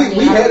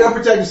we had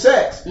unprotected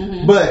sex,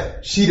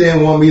 but she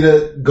didn't want me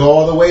to go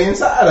all the way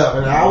inside of it,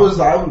 and I was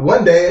like,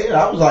 one day,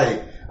 I was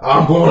like,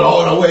 I'm going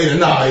all the way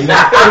tonight.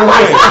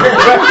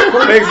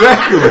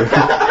 Exactly.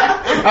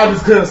 I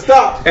just couldn't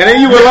stop. And then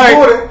you were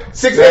like,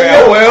 6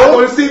 a.m. Well, I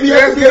go to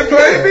CVS to get a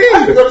Plan B.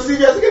 I go to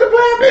CVS to get a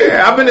Plan B.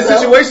 Yeah, I've been in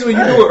situations where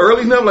you do it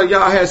early enough, like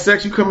y'all had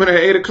sex, you come in at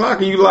 8 o'clock,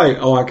 and you like,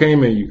 I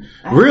came in you.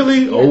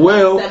 Really?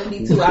 Well,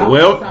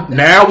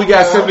 now we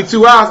got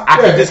 72 hours. I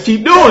can just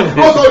keep doing it.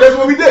 Also, that's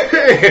what we did.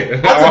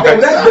 I took the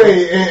next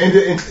day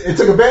and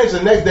took advantage of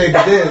the next day,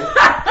 but then,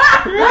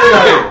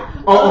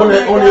 on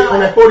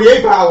that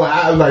 48 power,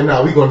 I was like,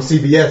 we going to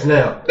CVS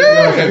now.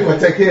 Yeah. We're going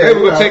to take care of it.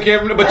 We're going to take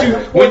care of it. But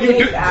when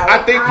you do,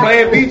 I think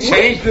Plan B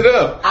changed it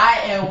up.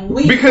 I am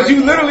weak. Because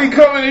you literally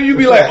come in and you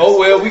be like,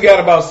 we got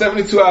about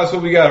 72 hours, so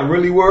we got to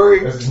really worry.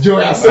 Let's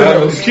enjoy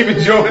ourselves. Just keep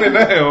enjoying it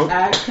now.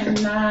 I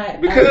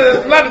cannot.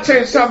 Because not to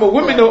change the time, but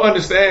women don't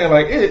understand.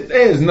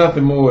 There's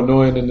nothing more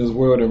annoying in this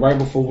world than right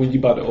before when you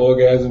about to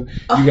orgasm,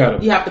 you have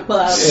to pull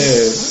out. Yeah,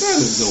 that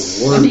is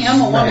the worst. I mean,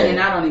 I'm a woman and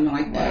I don't even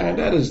like that. Man,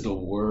 that is the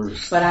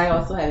worst. But I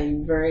also had a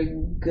very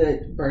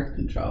good birth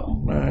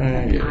control.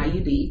 Man, an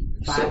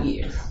IUD, 5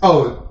 years.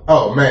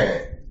 Oh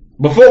man.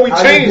 Before we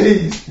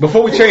change the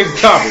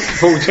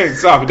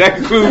topic, that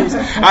concludes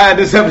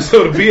this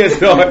episode of BS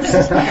Thoughts.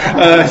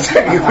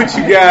 Checking with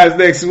you guys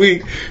next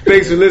week.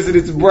 Thanks for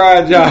listening to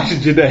Brian, Josh,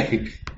 and Janae.